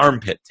called the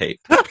armpit tape.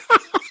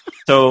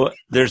 So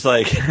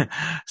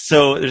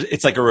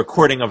it's like a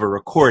recording of a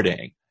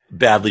recording,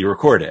 badly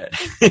recorded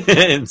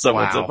in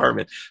someone's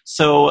apartment.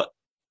 So,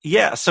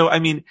 yeah. So,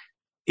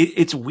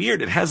 it's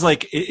weird. It has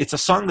it's a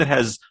song that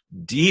has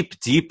deep,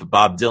 deep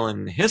Bob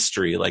Dylan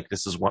history.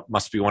 This is what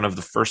must be one of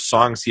the first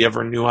songs he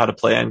ever knew how to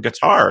play on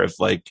guitar.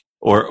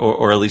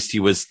 Or at least he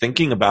was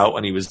thinking about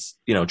when he was,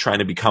 trying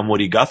to become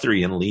Woody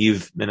Guthrie and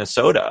leave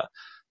Minnesota.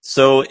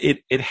 So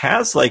it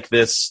has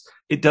this,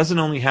 it doesn't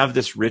only have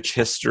this rich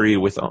history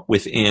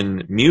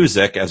within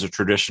music as a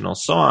traditional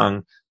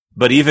song,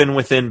 but even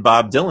within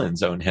Bob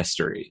Dylan's own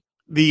history.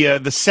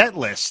 The set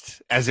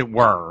list, as it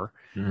were,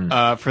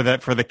 for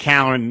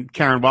the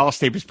Karen Wallace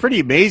tape is pretty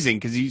amazing,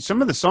 because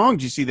some of the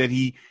songs you see that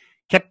he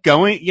kept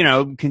going,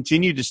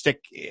 continued to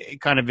stick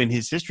kind of in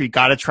his history.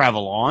 Gotta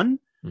Travel On,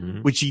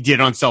 which he did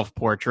on Self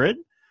Portrait.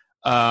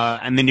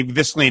 And then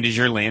This Land Is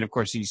Your Land. Of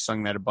course, he's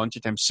sung that a bunch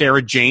of times.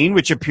 Sarah Jane,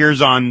 which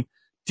appears on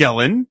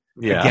Dylan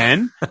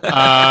again.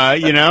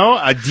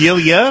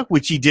 Adelia,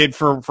 which he did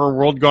for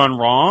World Gone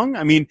Wrong.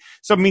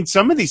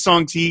 Some of these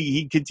songs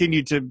he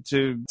continued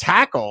to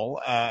tackle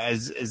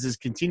as his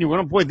continuing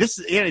on. Boy,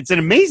 it's an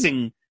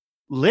amazing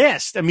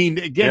list. I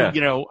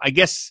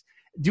guess.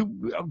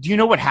 Do you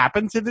know what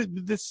happened to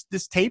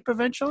this tape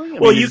eventually?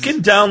 You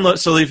can download.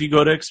 So if you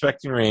go to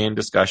Expecting Rain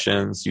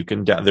discussions, you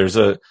can.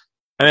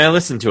 I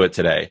listened to it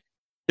today.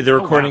 The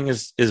recording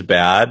is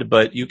bad,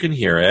 but you can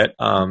hear it.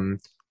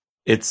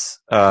 It's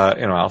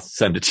I'll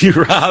send it to you,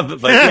 Rob.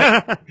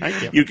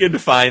 But you can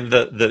find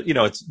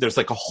there's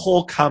a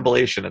whole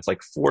compilation. It's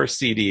 4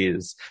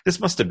 CDs.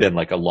 This must have been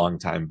a long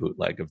time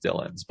bootleg of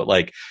Dylan's, but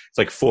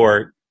it's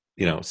 4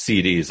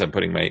 CDs. I'm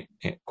putting my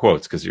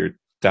quotes because you're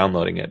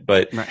downloading it,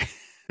 but right.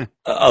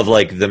 Of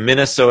the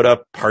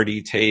Minnesota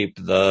Party tape,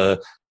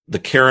 the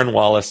Karen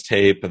Wallace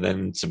tape, and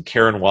then some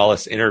Karen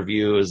Wallace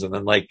interviews, and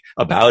then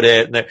about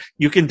it. And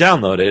you can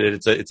download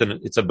it.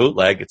 It's a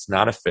bootleg. It's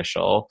not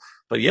official,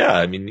 but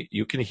yeah,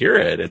 you can hear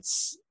it.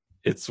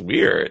 It's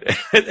weird,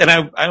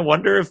 and I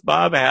wonder if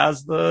Bob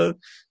has the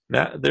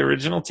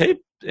original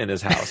tape in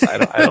his house.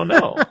 I don't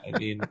know.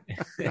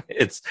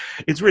 It's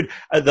weird.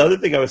 The other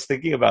thing I was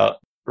thinking about,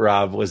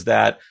 Rob, was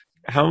that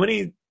how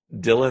many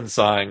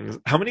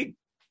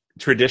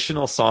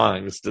traditional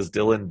songs does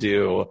Dylan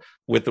do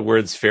with the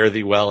words "Fare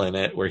Thee Well" in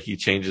it, where he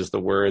changes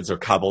the words or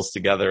cobbles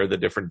together the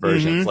different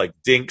versions, like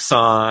Dink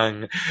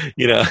Song,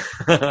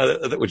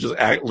 which is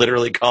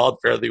literally called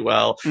 "Fare Thee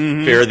Well,"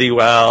 "Fare Thee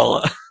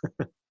Well."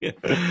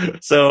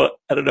 So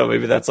I don't know.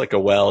 Maybe that's like a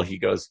well he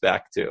goes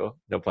back to.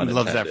 No pun intended. He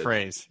loves that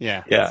phrase.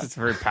 Yeah. It's a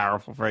very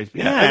powerful phrase.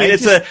 Yeah. I mean,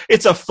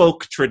 it's a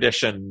folk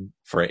tradition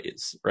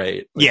phrase,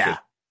 right? Like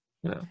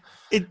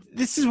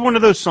this is one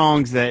of those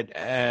songs that,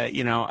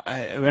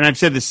 and I've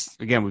said this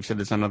again, we've said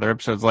this on other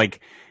episodes, like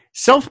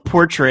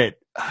Self-Portrait,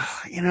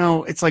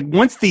 it's like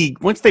once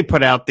they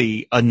put out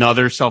the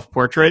another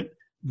Self-Portrait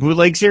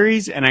bootleg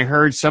series, and I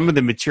heard some of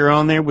the material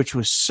on there, which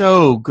was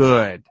so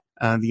good.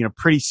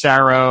 Pretty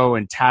Sorrow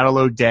and Tattle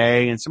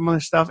O'Day and some other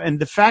stuff. And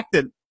the fact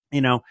that,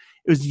 it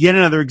was yet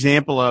another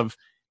example of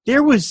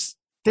there was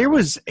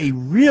a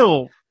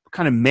real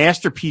kind of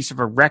masterpiece of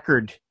a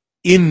record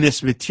in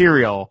this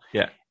material.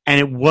 Yeah. And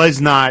it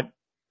was not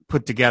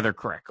put together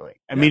correctly.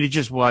 I mean, it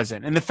just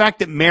wasn't. And the fact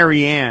that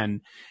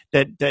Marianne,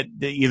 that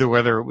either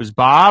whether it was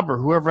Bob or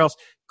whoever else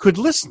could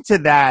listen to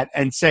that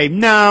and say,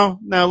 no,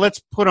 let's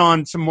put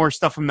on some more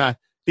stuff from the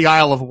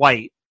Isle of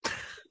Wight.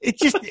 It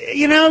just,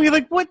 you're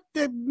like, what?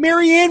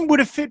 Marianne would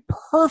have fit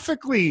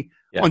perfectly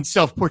on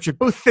Self-Portrait,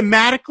 both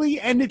thematically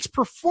and its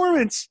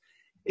performance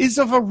is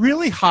of a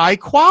really high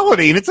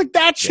quality. And it's like,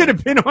 that should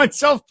have been on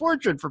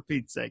Self-Portrait, for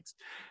Pete's sakes.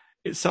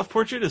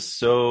 Self-Portrait is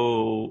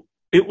so...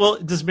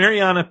 does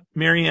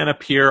Marianne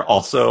appear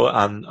also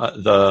on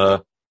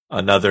the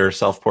another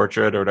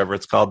Self-Portrait or whatever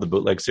it's called, the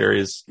bootleg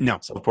series? No.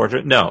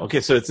 Self-Portrait? No. Okay,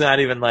 so it's not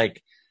even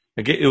like...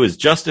 it was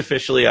just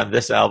officially on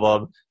this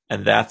album,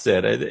 and that's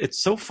it.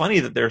 It's so funny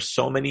that there are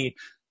so many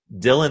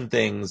Dylan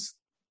things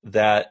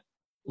that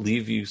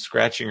leave you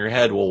scratching your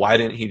head. Well, why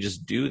didn't he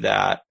just do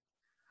that?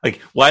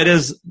 Like, why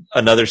does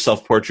another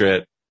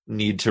Self-Portrait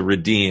need to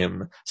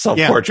redeem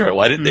Self-Portrait? Yeah.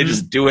 Why didn't they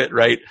just do it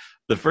right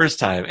the first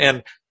time?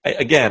 And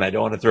I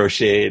don't want to throw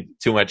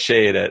too much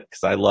shade at,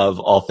 because I love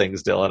all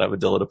things Dylan. I'm a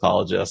Dylan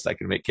apologist. I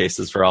can make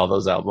cases for all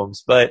those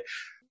albums, but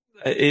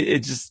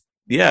it just,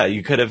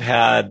 you could have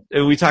had,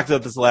 we talked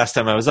about this the last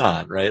time I was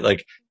on, right?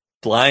 Like,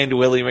 Blind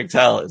Willie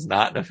McTell is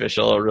not an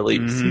official release.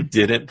 Mm-hmm. He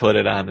didn't put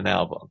it on an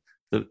album.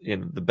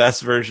 The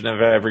best version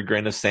of Every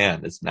Grain of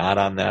Sand is not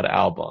on that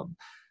album.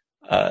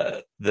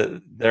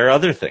 There are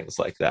other things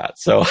like that.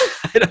 So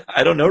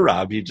I don't know,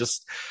 Rob. You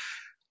just,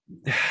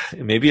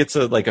 maybe it's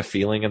a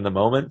feeling in the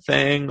moment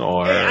thing,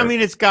 or I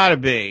mean, it's got to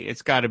be.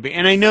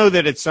 And I know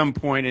that at some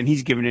point, and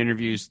he's given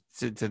interviews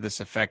to this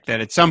effect,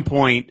 that at some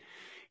point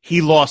he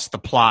lost the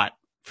plot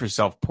for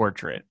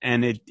Self-Portrait,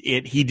 and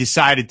he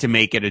decided to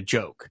make it a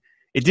joke.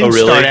 It didn't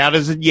start out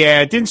as it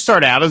didn't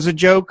start out as a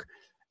joke,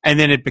 and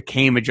then it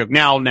became a joke.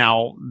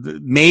 Now,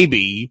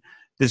 maybe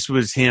this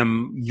was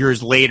him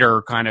years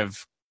later, kind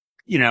of,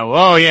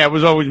 it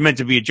was always meant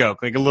to be a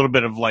joke, like a little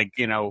bit of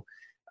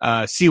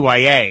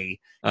CYA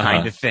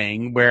kind of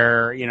thing,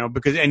 where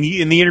because in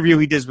the interview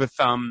he does with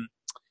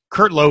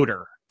Kurt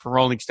Loder for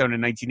Rolling Stone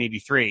in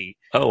 1983.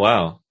 Oh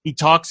wow! He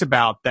talks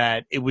about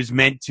that it was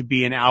meant to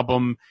be an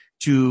album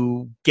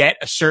to get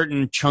a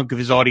certain chunk of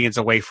his audience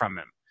away from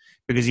him,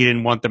 because he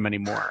didn't want them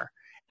anymore.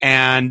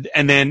 And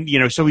then,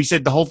 so he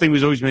said the whole thing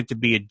was always meant to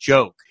be a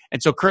joke.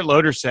 And so Kurt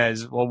Loder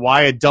says, well,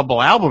 why a double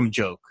album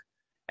joke?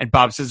 And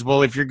Bob says,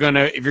 well, if you're going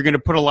to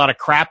put a lot of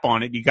crap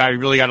on it, you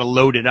really got to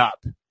load it up.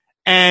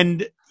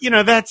 And,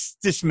 that's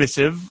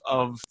dismissive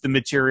of the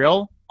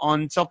material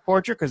on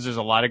Self-Portrait, because there's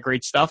a lot of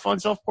great stuff on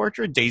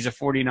Self-Portrait. Days of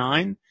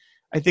 49,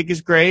 I think,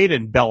 is great.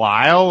 And Belle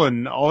Isle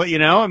and all,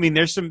 I mean,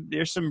 there's some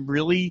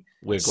really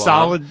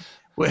solid...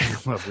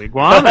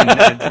 Wigwam,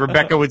 and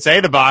Rebecca would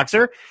say, the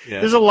boxer. Yeah.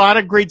 There's a lot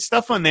of great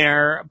stuff on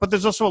there, but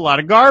there's also a lot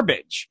of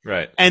garbage.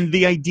 Right. And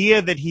the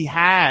idea that he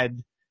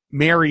had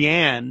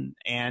Marianne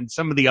and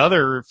some of the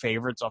other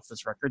favorites off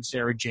this record,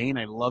 Sarah Jane,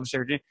 I love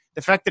Sarah Jane,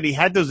 the fact that he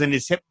had those in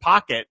his hip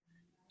pocket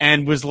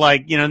and was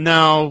like,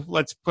 no,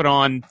 let's put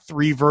on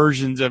 3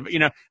 versions of,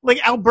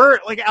 like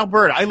Alberta.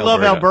 I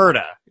love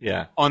Alberta.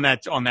 Yeah. On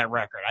that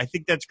record. I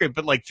think that's great.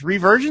 But 3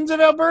 versions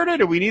of Alberta?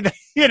 Do we need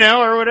that,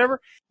 or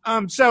whatever?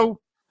 So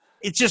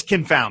it's just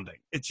confounding.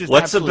 It's just,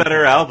 what's a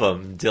better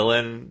album,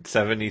 Dylan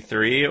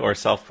 73 or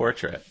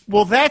Self-Portrait?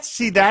 Well, that's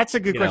a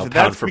good question.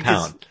 Pound for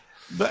pound.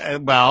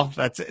 Well,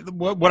 that's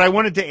what I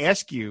wanted to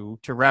ask you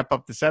to wrap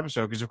up this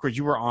episode, because of course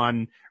you were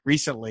on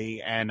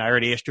recently, and I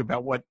already asked you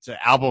about what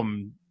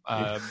album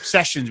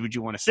sessions would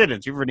you want to sit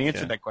in. So you've already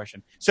answered that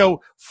question.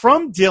 So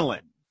from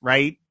Dylan,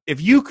 right?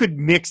 If you could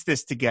mix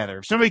this together,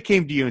 if somebody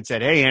came to you and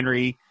said, "Hey,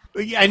 Henry,"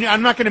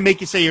 I'm not going to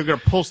make you say you're going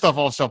to pull stuff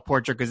off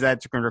Self-Portrait, because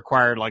that's going to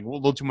require a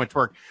little too much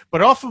work.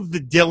 But off of the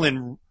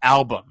Dylan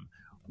album,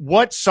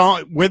 what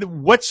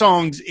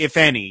songs, if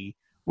any,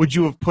 would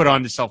you have put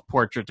on to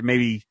Self-Portrait to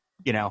maybe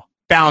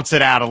balance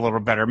it out a little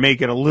better,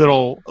 make it a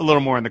little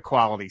more in the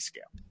quality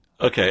scale?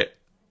 Okay,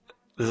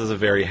 this is a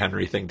very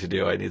Henry thing to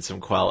do. I need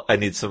some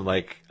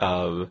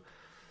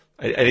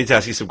I need to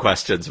ask you some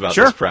questions about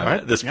this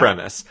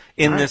premise.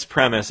 In this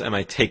premise, am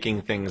I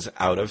taking things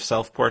out of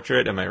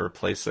Self-Portrait? Am I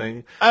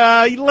replacing?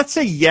 Let's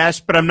say yes,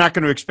 but I'm not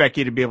going to expect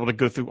you to be able to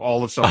go through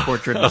all of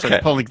Self-Portrait.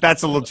 Okay.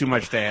 That's a little too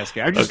much to ask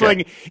you. I'm just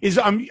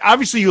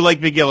obviously you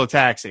like Big Yellow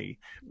Taxi,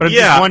 but I'm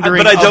just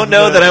wondering. But I don't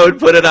know that I would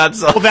put it on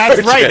Self-Portrait. Well,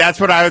 that's right.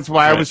 That's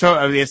why I was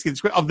asking.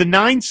 Of the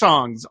 9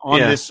 songs on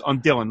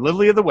Dylan,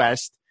 Lily of the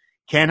West,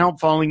 Can't Help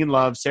Falling in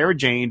Love, Sarah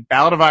Jane,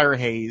 Ballad of Ira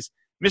Hayes,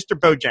 Mr.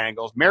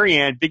 Bojangles,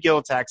 Marianne, Big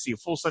Yellow Taxi, A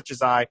Fool Such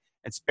as I,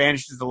 and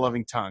Spanish is the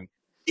Loving Tongue.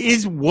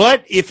 Is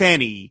what, if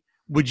any,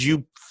 would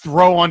you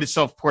throw onto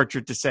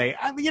Self-Portrait to say,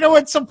 you know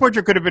what,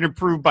 Self-Portrait could have been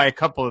improved by a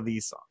couple of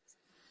these songs?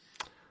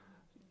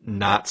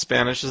 Not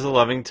Spanish is the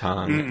Loving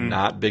Tongue,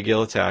 not Big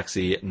Yellow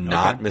Taxi,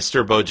 not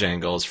Mr.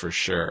 Bojangles for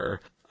sure.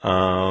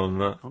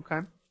 Okay.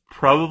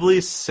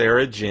 Probably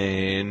Sarah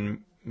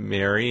Jane,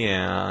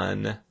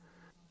 Marianne,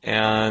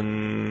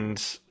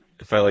 and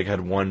if I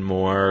had one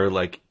more,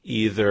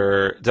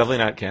 either definitely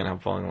not Can't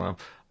Help Falling in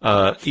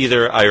Love,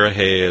 either Ira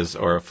Hayes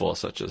or A Fool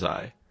Such as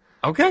I.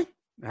 Okay.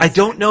 I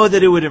don't know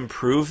that it would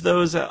improve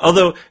those,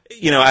 although,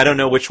 I don't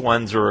know which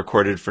ones were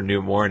recorded for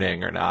New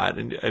Morning or not.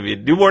 And,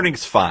 New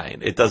Morning's fine.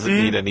 It doesn't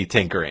need any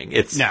tinkering.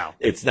 It's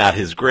not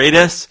his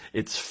greatest.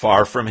 It's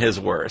far from his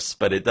worst,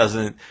 but it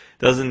doesn't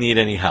need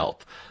any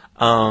help.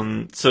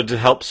 So to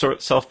help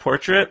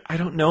Self-Portrait, I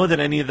don't know that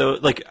any of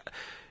those,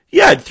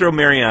 I'd throw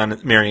Marianne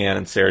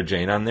and Sarah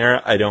Jane on there.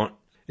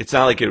 It's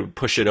not like it would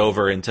push it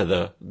over into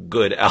the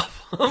good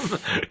album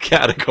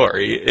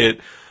category. It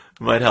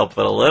might help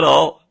it a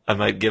little. I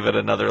might give it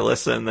another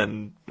listen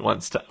than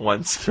once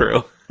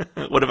through.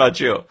 What about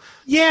you?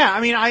 Yeah,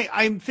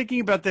 I'm thinking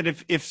about that.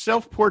 If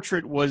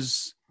Self-Portrait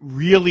was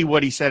really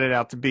what he set it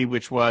out to be,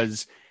 which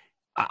was,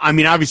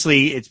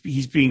 obviously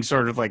he's being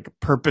sort of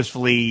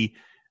purposefully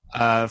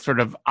sort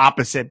of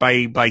opposite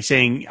by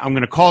saying, I'm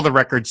going to call the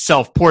record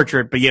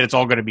Self-Portrait, but yet it's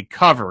all going to be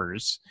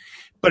covers.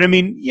 But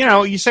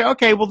you say,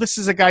 okay, well, this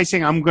is a guy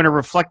saying, I'm going to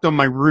reflect on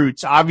my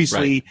roots,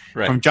 obviously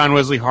right. from John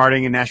Wesley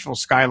Harding and Nashville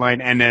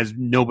Skyline, and as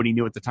nobody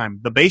knew at the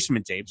time, the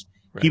Basement Tapes.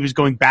 Right. He was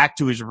going back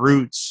to his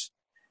roots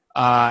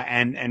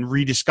and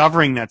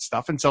rediscovering that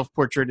stuff. And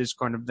Self-Portrait is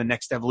kind of the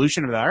next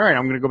evolution of that. All right,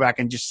 I'm going to go back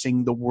and just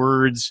sing the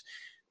words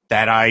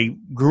that I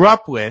grew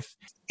up with.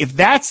 If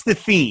that's the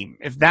theme,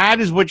 if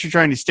that is what you're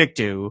trying to stick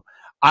to,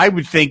 I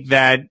would think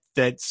that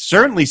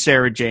certainly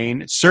Sarah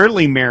Jane,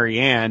 certainly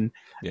Marianne,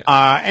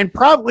 and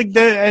probably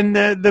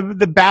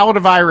the Ballad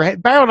of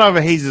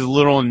Ira Hayes is a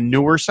little on the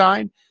newer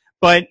side,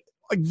 but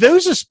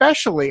those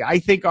especially I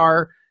think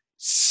are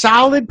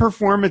solid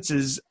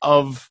performances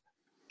of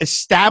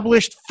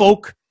established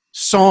folk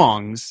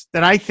songs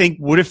that I think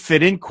would have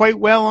fit in quite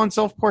well on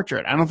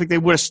Self-Portrait. I don't think they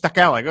would have stuck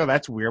out oh,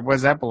 that's weird. Why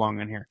does that belong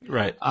in here?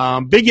 Right.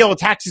 Big Yellow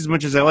Taxi, as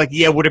much as I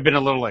would have been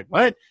a little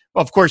what? Well,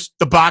 of course,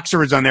 the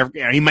Boxer is on there.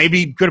 He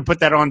maybe could have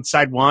put that on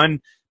side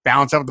one.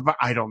 Balance out the.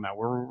 I don't know.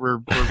 We're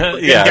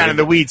getting down in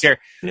the weeds here.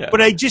 Yeah. But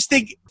I just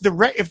think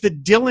if the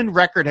Dylan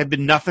record had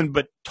been nothing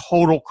but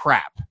total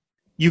crap,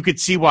 you could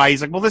see why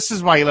he's well, this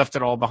is why he left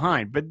it all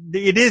behind. But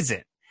it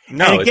isn't.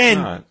 No, and again,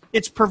 it's not.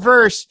 It's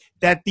perverse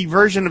that the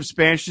version of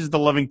Spanish is the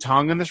Loving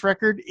Tongue on this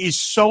record is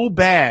so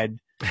bad,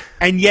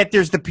 and yet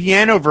there's the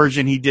piano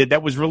version he did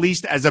that was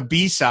released as a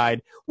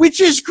B-side,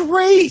 which is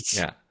great.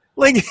 Yeah,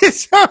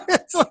 it's so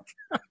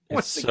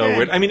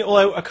weird.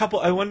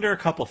 I wonder a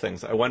couple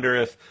things. I wonder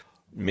if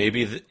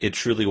maybe it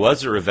truly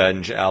was a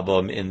revenge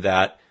album in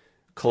that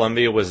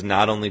Columbia was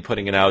not only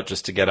putting it out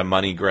just to get a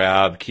money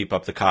grab, keep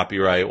up the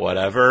copyright,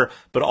 whatever,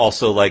 but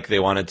also they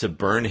wanted to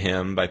burn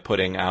him by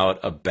putting out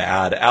a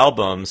bad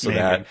album so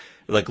that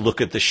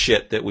look at the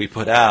shit that we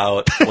put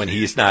out when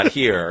he's not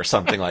here or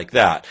something like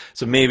that.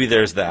 So maybe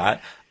there's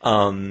that.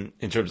 In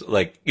terms of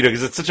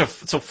because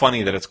it's so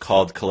funny that it's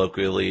called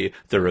colloquially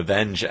the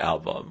Revenge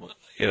album.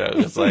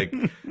 It's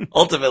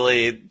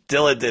ultimately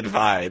Dylan did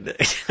fine,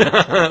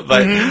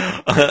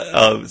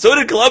 but so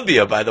did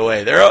Columbia. By the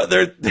way,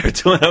 they're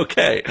doing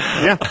okay.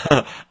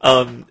 Yeah.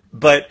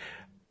 But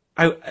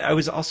I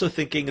was also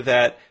thinking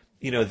that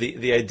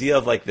the idea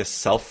of this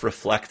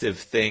self-reflective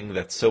thing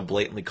that's so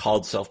blatantly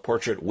called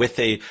Self-Portrait with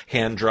a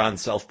hand-drawn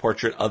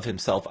self-portrait of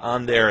himself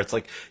on there. It's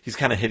he's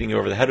kind of hitting you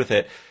over the head with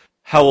it.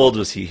 How old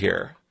was he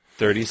here?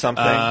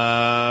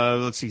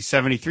 30-something? Let's see,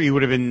 73. He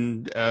would have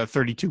been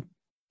 32.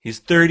 He's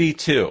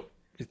 32.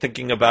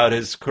 Thinking about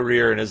his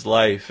career and his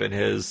life and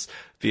his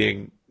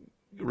being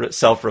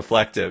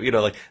self-reflective.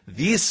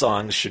 These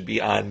songs should be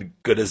on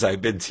Good As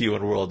I've Been to You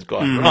and World's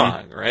Gone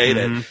Wrong, right?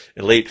 And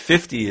in late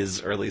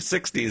 50s, early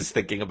 60s,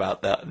 thinking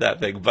about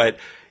that thing. But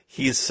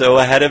he's so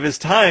ahead of his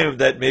time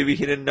that maybe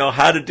he didn't know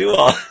how to do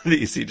all of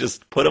these. He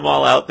just put them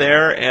all out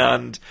there.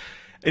 And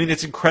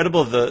it's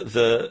incredible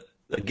the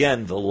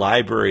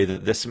library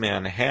that this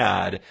man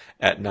had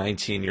at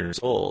 19 years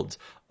old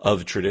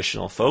of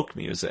traditional folk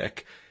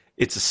music.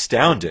 It's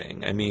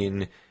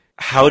astounding.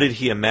 How did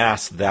he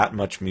amass that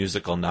much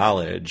musical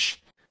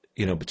knowledge,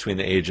 between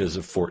the ages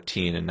of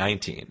 14 and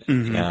 19?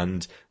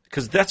 And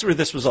because that's where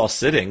this was all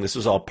sitting. This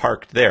was all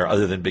parked there,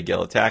 other than Big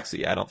Yellow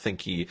Taxi. I don't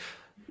think he,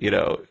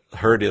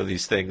 heard of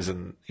these things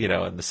in the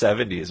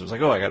 70s. It was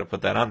oh, I got to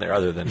put that on there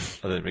other than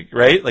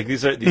right?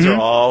 These are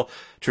all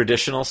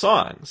traditional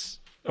songs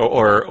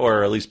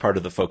or at least part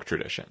of the folk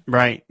tradition.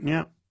 Right.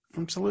 Yeah.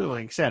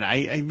 Absolutely. Like I said,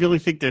 I really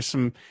think there's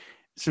some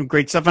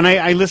great stuff. And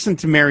I listened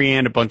to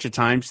Marianne a bunch of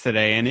times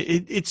today, and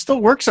it still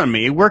works on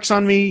me. It works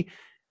on me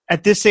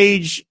at this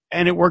age,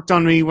 and it worked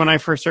on me when I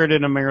first heard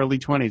it in my early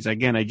 20s.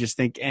 Again, I just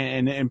think,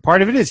 and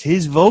part of it is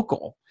his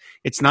vocal.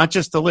 it's not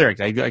just the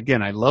lyrics.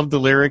 I love the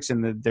lyrics,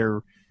 and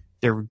they're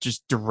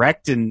just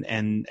direct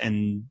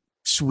and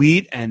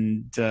sweet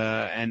and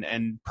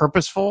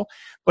purposeful,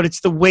 but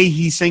it's the way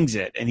he sings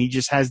it, and he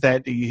just has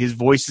that. His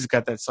voice has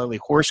got that slightly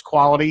hoarse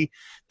quality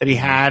that he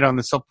had on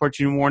the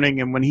Self-Portrait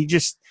Morning, and when he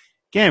just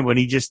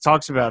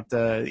talks about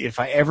if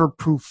I ever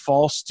prove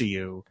false to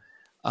you,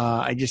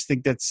 I just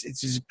think it's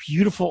just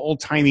beautiful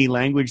old timey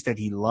language that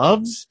he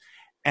loves,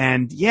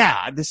 and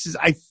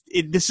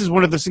this is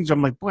one of those things where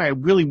I'm like, boy, I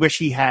really wish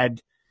he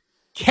had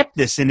kept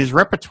this in his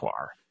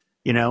repertoire.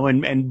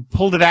 And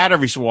pulled it out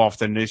every so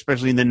often,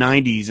 especially in the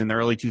 90s and the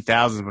early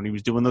 2000s when he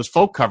was doing those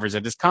folk covers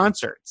at his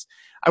concerts.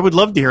 I would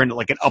love to hear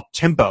like an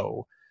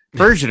up-tempo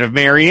version of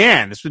Mary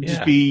Ann. This would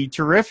just be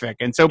terrific.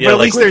 And so, but at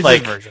least there's this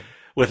version.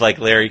 With like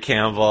Larry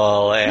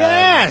Campbell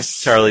and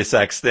Charlie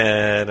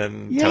Sexton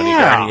and Tony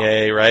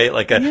Garnier, right?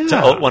 Like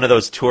one of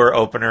those tour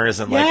openers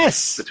in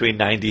between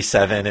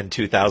 97 and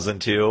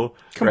 2002.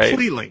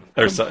 Completely.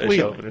 Right? Completely.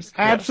 Show openers.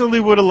 Absolutely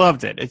would have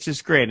loved it. It's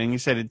just great. And you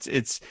said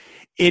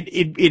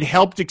it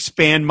helped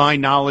expand my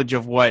knowledge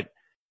of what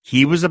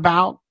he was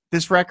about,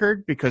 this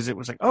record, because it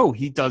was like,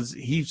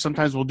 he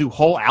sometimes will do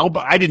whole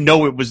album. I didn't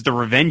know it was the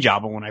Revenge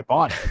album when I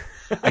bought it.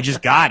 I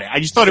just got it. I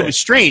just thought it was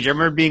strange. I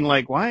remember being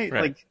like, why?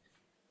 Right. Like,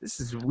 this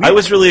is weird. I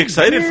was really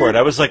excited for it.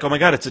 I was like, oh my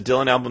God, it's a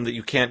Dylan album that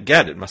you can't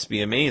get. It must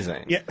be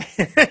amazing. Yeah.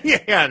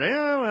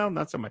 Well,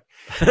 not so much.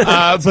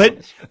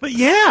 But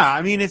yeah,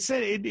 I mean,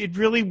 it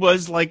really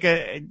was like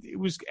I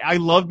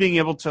love being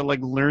able to like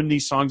learn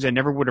these songs I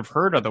never would have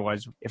heard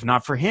otherwise, if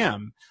not for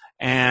him.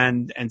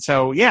 And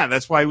so, yeah,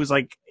 that's why I was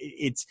like,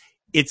 it's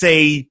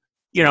definitely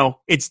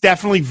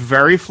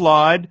very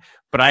flawed,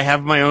 but I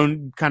have my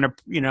own kind of,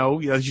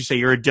 as you say,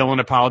 you're a Dylan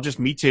apologist.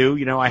 Me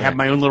too. I have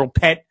my own little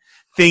pet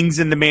things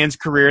in the man's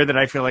career that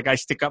I feel like I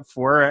stick up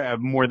for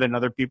more than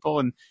other people.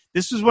 And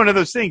this was one of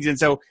those things. And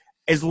so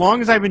as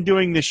long as I've been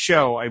doing this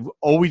show, I've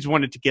always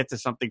wanted to get to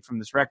something from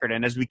this record.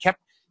 And as we kept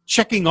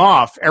checking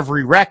off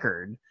every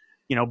record,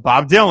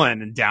 Bob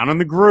Dylan and Down in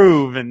the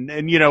Groove and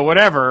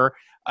whatever,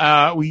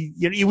 Laura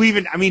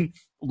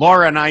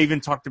and I even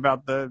talked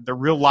about the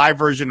real live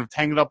version of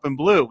Tangled Up in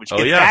Blue, which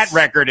gets that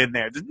record in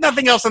there. There's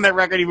nothing else on that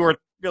record even worth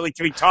really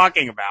to be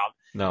talking about,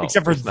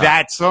 except for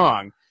that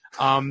song.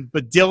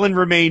 But Dylan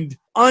remained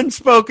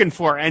unspoken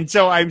for. And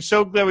so I'm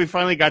so glad we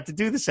finally got to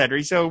do this,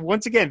 Henry. So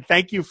once again,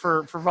 thank you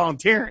for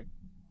volunteering.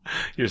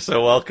 You're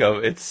so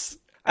welcome.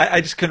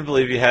 I just couldn't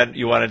believe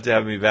you wanted to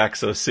have me back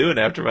so soon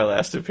after my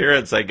last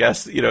appearance. I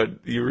guess, you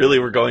really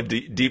were going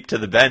deep to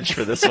the bench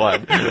for this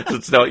one.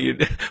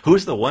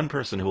 Who's the one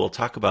person who will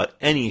talk about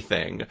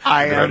anything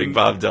regarding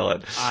Bob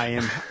Dylan? I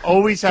am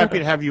always happy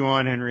to have you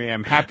on, Henry.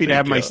 I'm happy to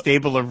have my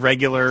stable of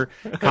regular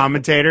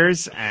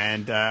commentators,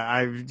 and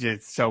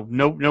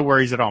no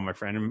worries at all, my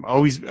friend. I'm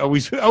always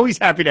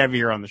happy to have you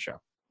here on the show.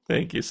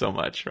 Thank you so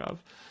much, Rob.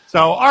 So,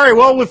 all right,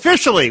 well,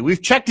 officially,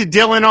 we've checked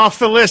Dylan off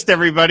the list,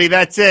 everybody.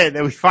 That's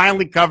it. We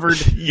finally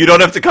covered. You don't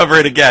have to cover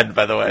it again,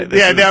 by the way.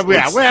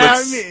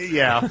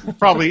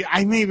 Probably.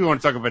 I maybe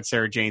want to talk about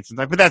Sarah Jane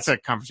sometime, but that's a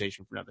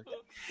conversation for another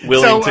day.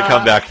 Willing to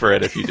come back for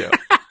it if you do.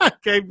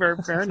 Okay,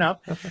 fair enough.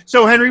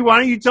 So, Henry, why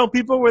don't you tell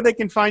people where they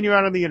can find you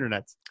out on the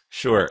internet?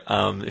 Sure.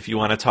 If you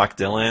want to talk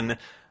Dylan,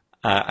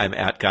 I'm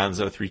at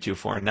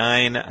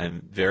Gonzo3249.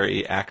 I'm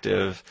very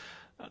active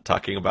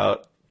talking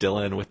about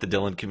Dylan with the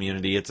Dylan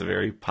community. It's a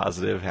very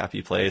positive,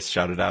 happy place.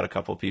 Shouted out a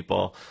couple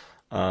people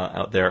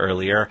out there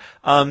earlier.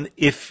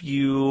 If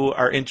you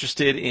are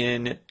interested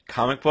in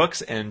comic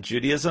books and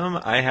Judaism,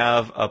 I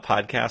have a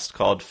podcast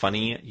called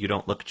Funny You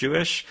Don't Look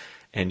Jewish,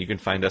 and you can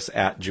find us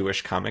at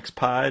Jewish Comics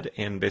Pod.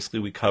 And basically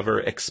we cover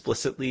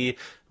explicitly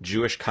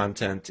Jewish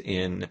content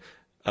in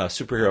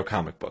superhero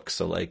comic books.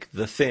 So like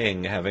The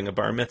Thing having a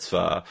bar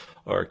mitzvah,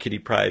 or Kitty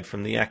Pryde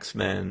from the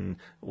X-Men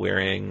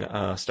wearing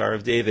Star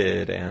of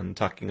David and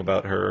talking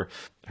about her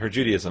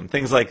Judaism,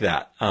 things like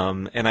that.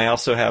 And I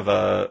also have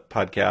a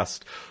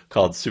podcast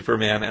called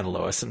Superman and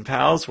Lois and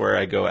Pals, where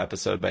I go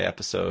episode by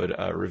episode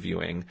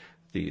reviewing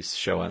the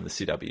show on the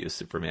CW,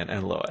 Superman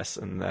and Lois.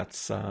 And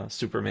that's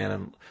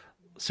Superman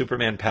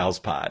Pals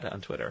Pod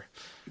on Twitter.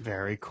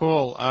 Very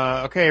cool.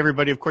 Okay,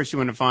 everybody, of course you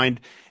want to find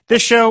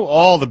this show.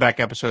 All the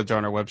back episodes are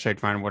on our website,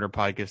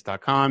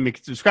 fireandwaterpodcast.com. You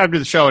can subscribe to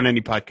the show on any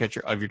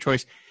podcatcher of your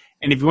choice.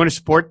 And if you want to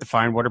support the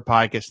Fire and Water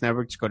Podcast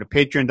Network, just go to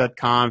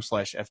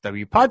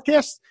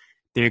patreon.com/FWPodcast.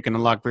 There you can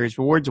unlock various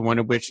rewards, one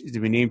of which is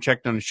to be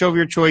name-checked on a show of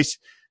your choice.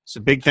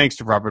 So big thanks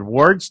to Robert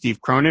Ward,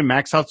 Steve Cronin,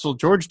 Max Hutzel,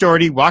 George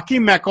Doherty,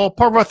 Joaquin Meckel,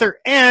 Paul Ruther,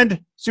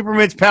 and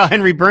Superman's pal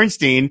Henry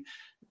Bernstein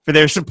for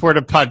their support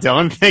of Pod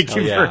Dylan. Thank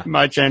you very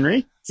much,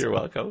 Henry. You're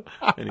welcome.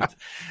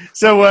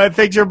 So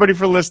thanks, everybody,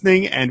 for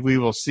listening, and we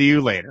will see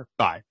you later.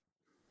 Bye.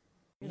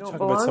 You talk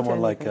about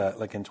someone like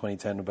in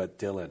 2010 about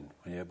Dylan.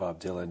 When you have Bob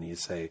Dylan, you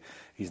say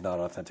he's not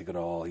authentic at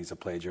all. He's a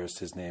plagiarist.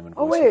 His name and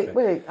voice.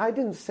 Wait! I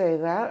didn't say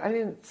that. I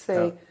didn't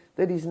say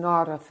that he's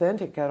not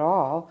authentic at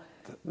all.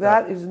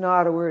 That is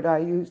not a word I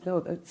use.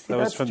 No, that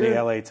was from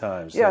the LA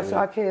Times. Yes.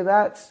 Okay.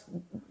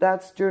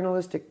 That's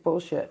journalistic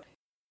bullshit.